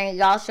documentary.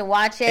 Y'all should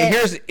watch it.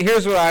 And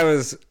here's what I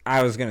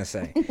was gonna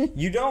say.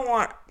 You don't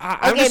want.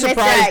 I'm okay,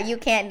 surprised. Mr. You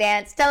can't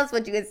dance. Tell us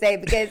what you would say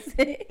because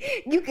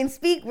you can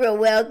speak real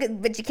well,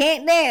 but you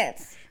can't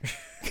dance.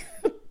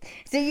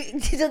 So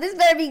this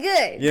better be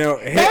good.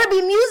 Better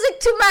be music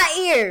to my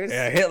ears.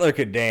 Yeah, Hitler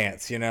could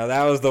dance.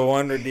 That was the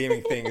one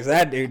redeeming thing is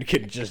that dude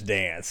could just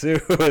dance.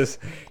 It was,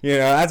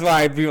 that's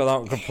why people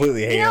don't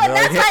completely hate him.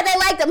 That's why they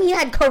liked him. He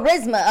had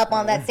charisma up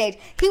on that stage.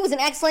 He was an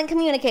excellent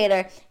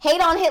communicator.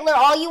 Hate on Hitler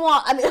all you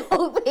want. I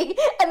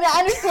I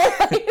understand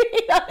why you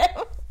hate on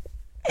him.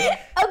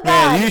 Oh God.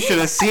 Man, you should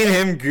have seen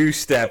him goose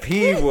step. He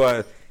did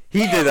the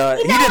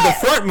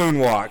front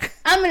moonwalk.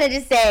 I'm gonna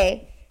just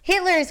say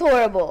Hitler is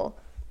horrible.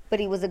 But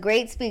he was a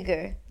great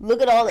speaker.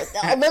 Look at all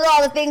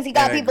the things he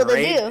got people to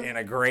do. And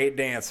a great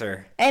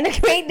dancer. Yeah,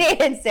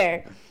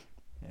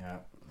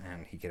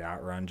 and he could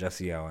outrun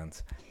Jesse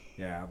Owens.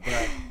 Yeah,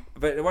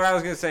 but what I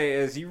was gonna say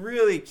is you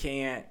really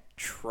can't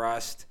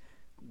trust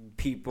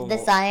people. The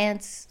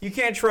science. You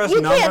can't trust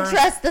numbers. You can't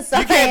trust the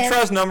science. You can't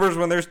trust numbers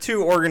when there's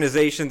two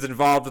organizations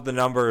involved with the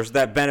numbers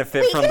that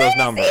benefit from those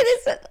numbers. Say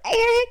this,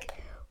 Eric,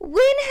 when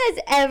has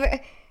ever?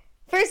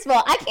 First of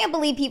all, I can't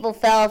believe people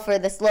fell for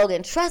the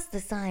slogan "Trust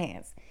the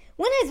science."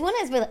 When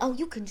has been like,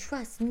 you can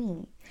trust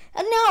me?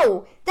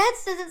 No, that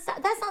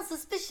sounds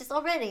suspicious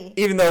already.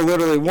 Even though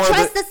literally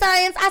trust the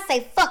science, I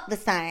say fuck the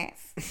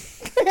science.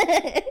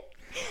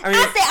 I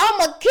say I'm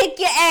gonna kick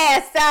your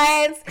ass,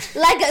 science,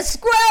 like a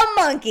squirrel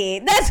monkey.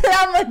 That's what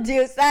I'm gonna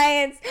do,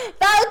 science.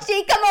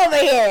 Fauci, come over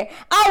here.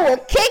 I will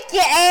kick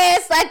your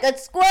ass like a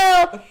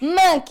squirrel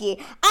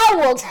monkey. I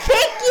will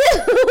kick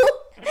you.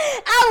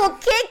 I will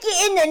kick you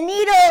in the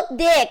needle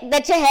dick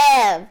that you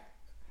have.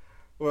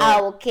 Well, I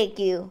will kick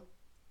you.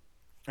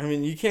 I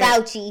mean, you can't.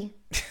 Fauci.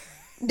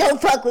 Don't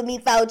fuck with me,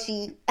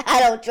 Fauci. I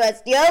don't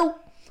trust you.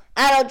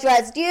 I don't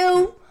trust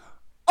you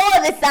or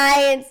the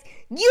science.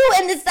 You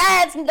and the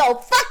science can go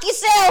fuck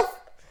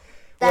yourself.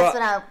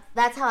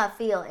 That's how I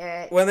feel,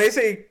 Eric. When they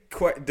say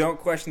don't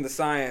question the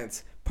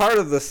science, part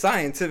of the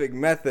scientific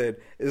method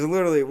is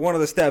literally one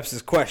of the steps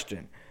is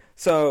question.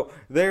 So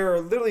they're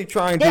literally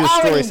trying to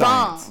destroy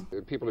science.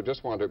 People who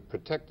just want to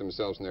protect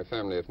themselves and their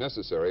family if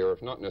necessary, or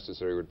if not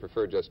necessary, would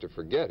prefer just to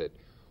forget it.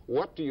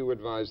 What do you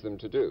advise them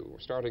to do?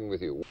 Starting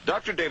with you.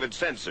 Dr. David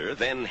Sencer,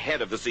 then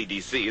head of the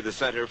CDC, the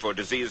Center for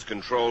Disease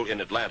Control in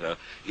Atlanta,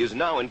 is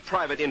now in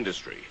private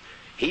industry.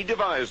 He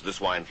devised the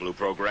swine flu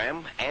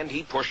program, and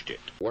he pushed it.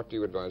 What do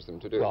you advise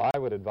them to do? Well, I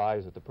would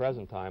advise at the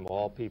present time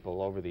all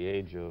people over the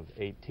age of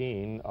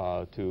 18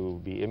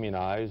 to be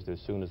immunized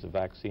as soon as the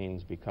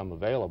vaccines become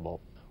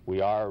available.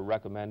 We are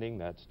recommending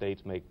that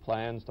states make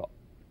plans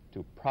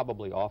to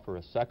probably offer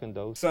a second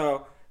dose.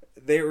 So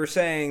they were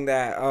saying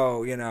that,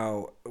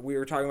 we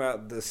were talking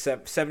about the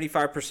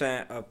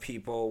 75% of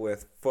people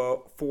with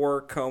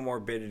four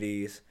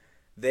comorbidities,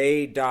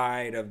 they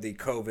died of the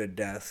COVID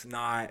deaths,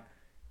 not,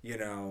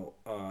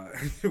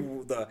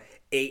 the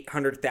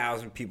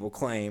 800,000 people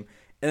claim.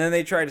 And then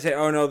they tried to say,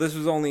 this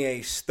was only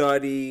a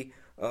study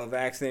of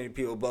vaccinated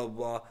people, blah,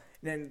 blah, blah.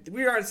 And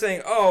we aren't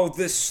saying,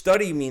 this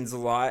study means a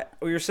lot.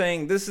 We are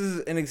saying this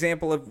is an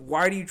example of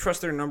why do you trust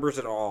their numbers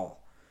at all?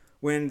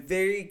 When both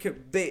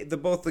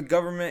the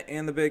government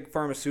and the big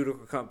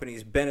pharmaceutical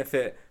companies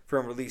benefit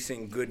from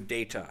releasing good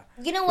data.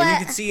 You know when what?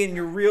 You can see in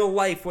your real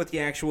life what the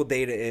actual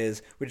data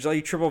is, which is all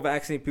you triple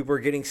vaccinated people are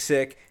getting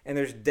sick, and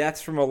there's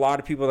deaths from a lot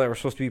of people that were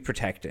supposed to be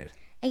protected.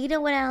 And you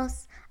know what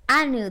else?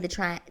 I knew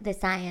the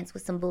science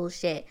was some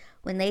bullshit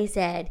when they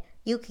said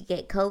you could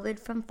get COVID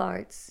from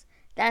farts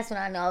That's when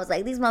I know. I was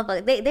like, these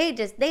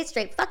motherfuckers, they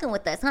straight fucking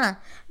with us, huh?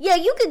 Yeah,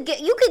 you could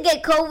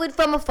get COVID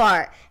from a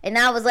fart. And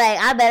I was like,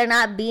 I better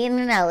not be in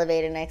an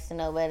elevator next to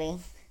nobody.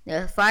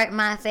 If a fart in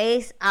my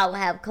face, I will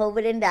have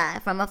COVID and die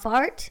from a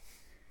fart.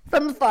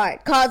 From a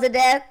fart. Cause of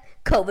death,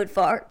 COVID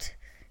fart.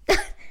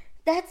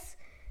 That's,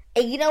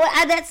 and you know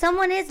what? That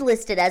someone is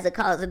listed as a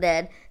cause of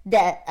death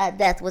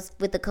was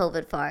with the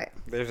COVID fart.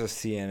 There's a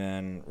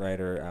CNN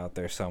writer out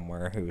there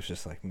somewhere who's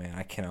just like, man,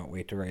 I cannot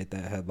wait to write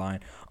that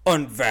headline.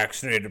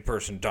 Unvaccinated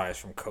person dies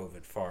from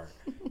COVID fart.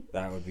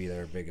 That would be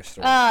their biggest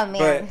story. Oh,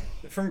 man.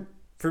 But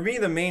for me,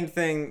 the main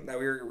thing that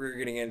we were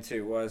getting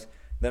into was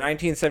the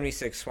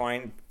 1976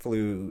 swine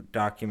flu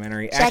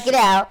documentary. Check it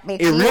out.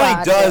 It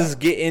really does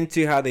get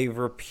into how they've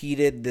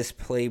repeated this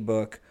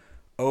playbook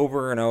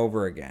over and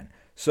over again.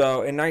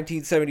 So in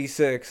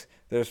 1976,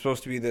 there's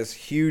supposed to be this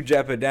huge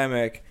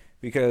epidemic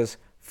because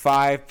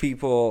 5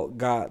 people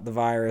got the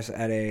virus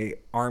at a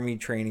army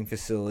training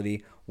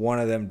facility. One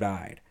of them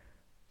died.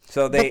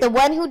 But the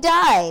one who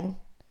died,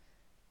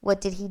 what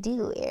did he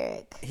do,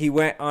 Eric? He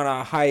went on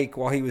a hike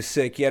while he was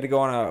sick. He had to go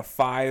on a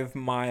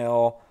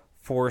 5-mile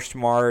forced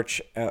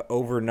march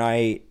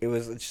overnight. It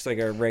was just like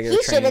a regular.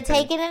 He should have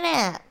taken a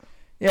nap.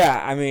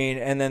 Yeah, I mean,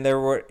 and then there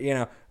were,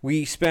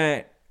 we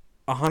spent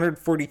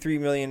 $143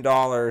 million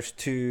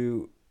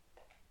to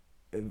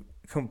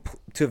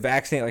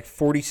vaccinate like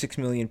 46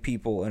 million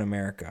people in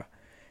America.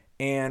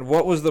 And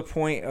what was the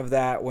point of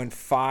that when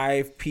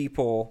 5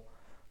 people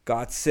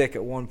got sick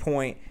at one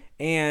point?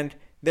 And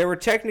there were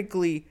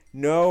technically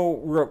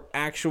no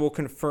actual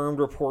confirmed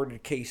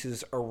reported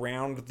cases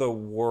around the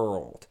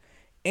world.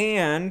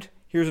 And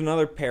here's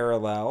another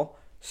parallel.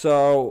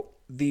 So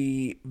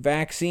the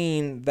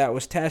vaccine that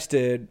was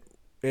tested,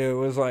 it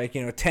was like,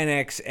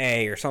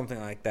 10XA or something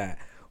like that.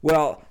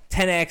 Well,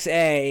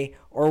 10XA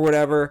or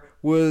whatever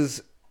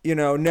was,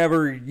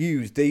 never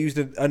used. They used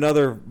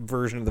another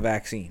version of the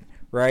vaccine,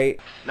 right?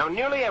 Now,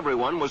 nearly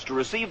everyone was to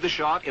receive the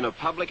shot in a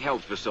public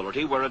health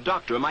facility where a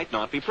doctor might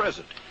not be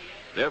present.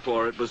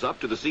 Therefore, it was up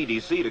to the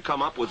CDC to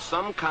come up with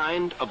some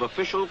kind of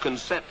official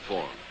consent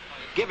form,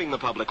 giving the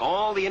public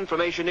all the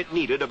information it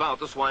needed about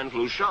the swine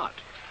flu shot.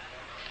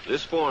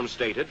 This form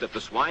stated that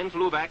the swine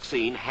flu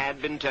vaccine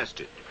had been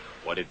tested.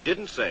 What it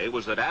didn't say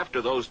was that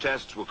after those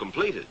tests were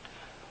completed,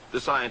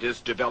 the scientists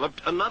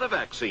developed another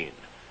vaccine.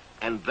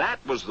 And that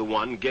was the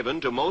one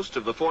given to most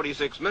of the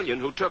 46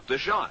 million who took the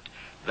shot.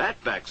 That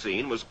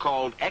vaccine was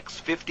called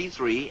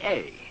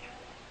X53A.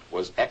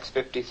 Was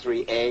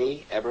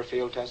X53A ever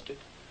field tested?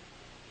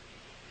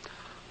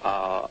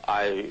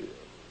 I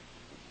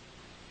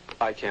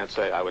can't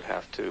say. I would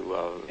have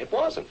to... It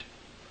wasn't.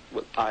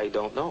 I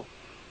don't know.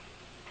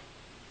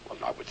 Well,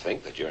 I would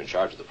think that you're in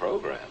charge of the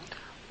program.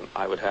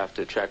 I would have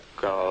to check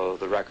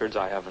the records.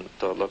 I haven't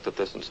looked at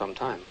this in some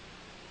time.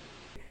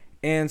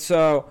 And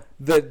so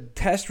the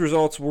test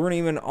results weren't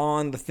even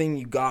on the thing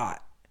you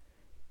got.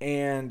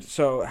 And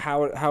so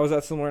how is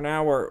that similar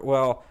now?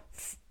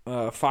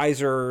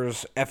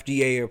 Pfizer's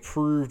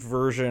FDA-approved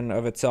version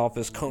of itself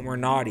is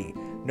Comirnaty.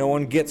 No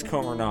one gets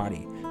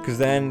Comirnaty because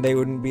then they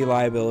wouldn't be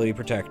liability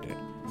protected.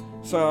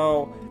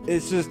 So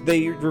it's just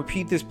they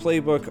repeat this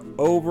playbook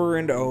over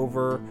and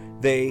over.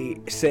 They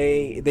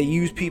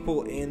use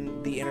people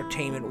in the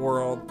entertainment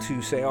world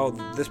to say, oh,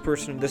 this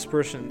person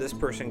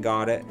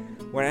got it,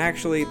 when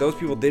actually those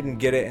people didn't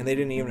get it and they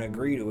didn't even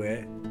agree to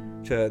it,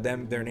 to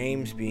them their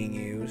names being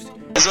used.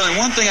 There's only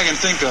one thing I can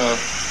think of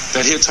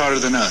that hits harder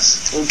than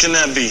us. What can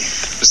that be?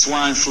 The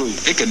swine flu.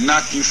 It could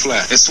knock you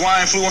flat. If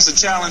swine flu wants to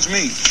challenge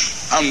me,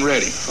 I'm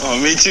ready. Oh,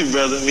 me too,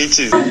 brother. Me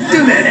too. Don't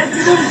do that.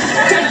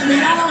 Touch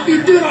me. I don't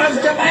be doing all this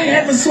stuff. I ain't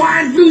had the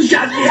swine flu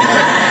shot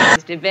yet.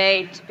 This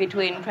debate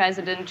between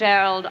President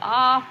Gerald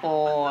R.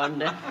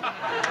 Ford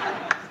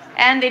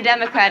and the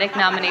Democratic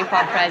nominee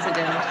for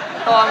president,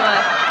 former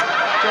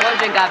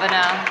Georgia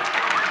Governor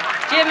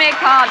Jimmy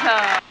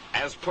Carter.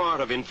 As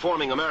part of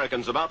informing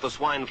Americans about the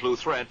swine flu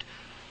threat,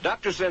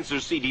 Dr.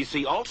 Sensor's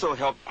CDC also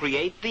helped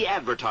create the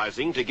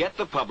advertising to get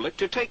the public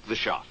to take the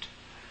shot.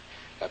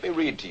 Let me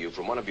read to you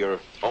from one of your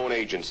own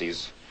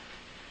agency's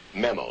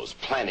memos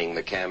planning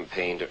the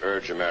campaign to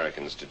urge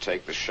Americans to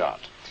take the shot.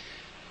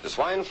 The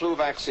swine flu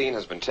vaccine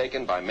has been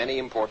taken by many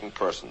important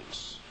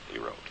persons, he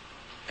wrote.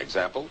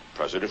 Example,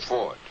 President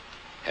Ford,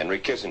 Henry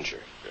Kissinger,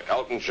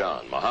 Elton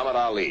John, Muhammad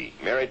Ali,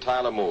 Mary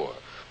Tyler Moore,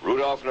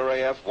 Rudolph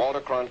Nureyev, Walter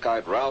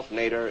Cronkite, Ralph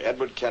Nader,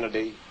 Edward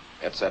Kennedy,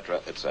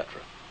 etc.,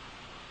 etc.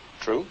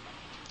 True?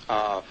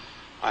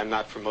 I'm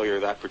not familiar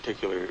with that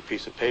particular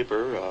piece of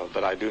paper,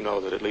 but I do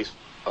know that at least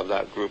of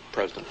that group,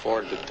 President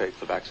Ford did take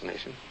the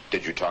vaccination.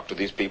 Did you talk to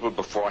these people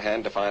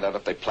beforehand to find out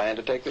if they planned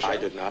to take the shot? I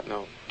did not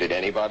know. Did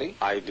anybody?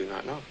 I do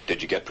not know.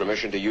 Did you get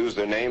permission to use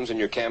their names in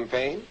your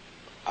campaign?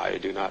 I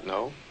do not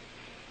know.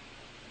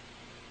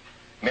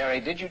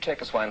 Mary, did you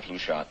take a swine flu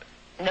shot?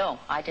 No,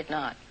 I did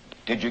not.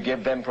 Did you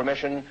give them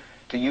permission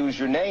to use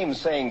your name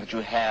saying that you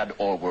had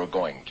or were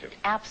going to?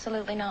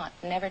 Absolutely not.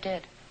 Never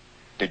did.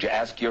 Did you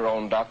ask your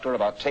own doctor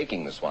about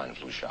taking the swine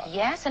flu shot?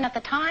 Yes, and at the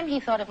time he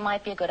thought it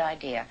might be a good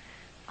idea.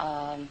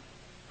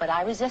 But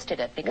I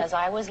resisted it because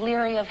I was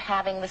leery of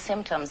having the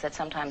symptoms that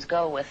sometimes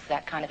go with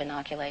that kind of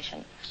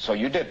inoculation. So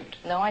you didn't?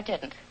 No, I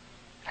didn't.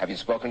 Have you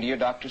spoken to your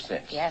doctor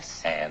since?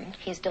 Yes. And?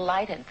 He's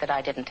delighted that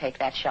I didn't take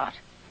that shot.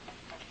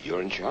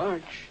 You're in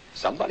charge.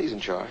 Somebody's in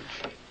charge.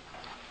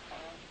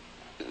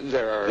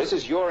 This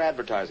is your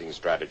advertising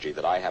strategy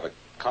that I have a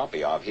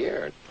copy of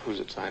here.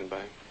 Who's it signed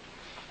by?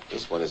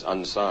 This one is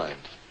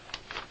unsigned.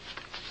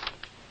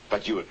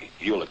 But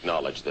you'll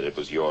acknowledge that it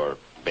was your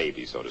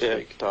baby, so to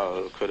speak.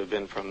 It could have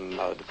been from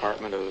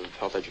Department of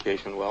Health,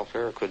 Education, and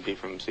Welfare. It could be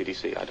from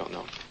CDC. I don't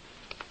know.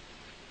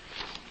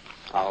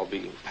 I'll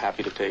be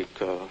happy to take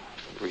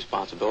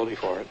responsibility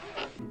for it.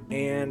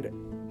 And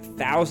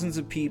thousands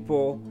of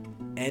people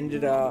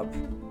ended up,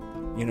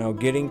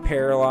 getting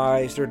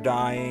paralyzed or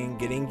dying,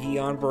 getting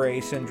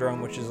Guillain-Barré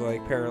syndrome, which is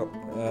like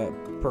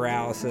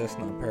paralysis,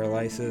 not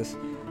paralysis,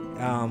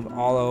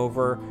 all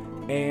over.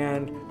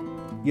 And,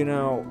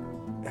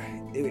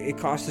 it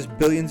costs us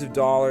billions of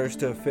dollars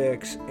to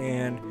fix.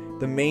 And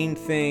the main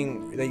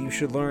thing that you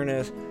should learn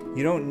is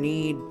you don't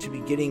need to be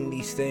getting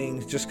these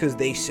things just because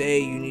they say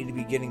you need to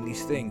be getting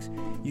these things.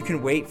 You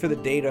can wait for the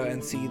data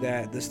and see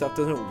that this stuff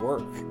doesn't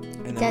work.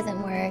 It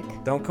doesn't work.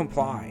 Don't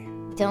comply.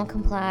 Don't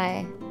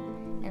comply.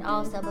 And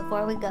also,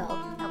 before we go,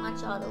 I want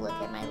y'all to look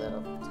at my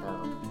little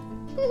toe.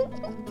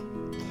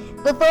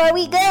 Before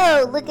we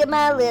go, look at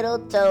my little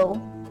toe.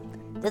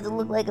 Does it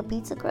look like a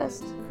pizza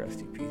crust?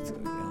 Crusty pizza,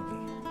 yummy.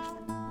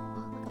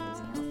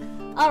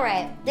 All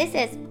right, this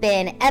has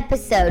been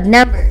episode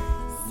number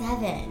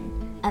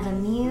 7 of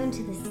Immune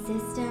to the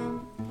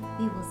System.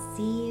 We will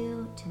see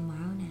you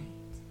tomorrow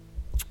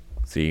night.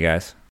 See you guys.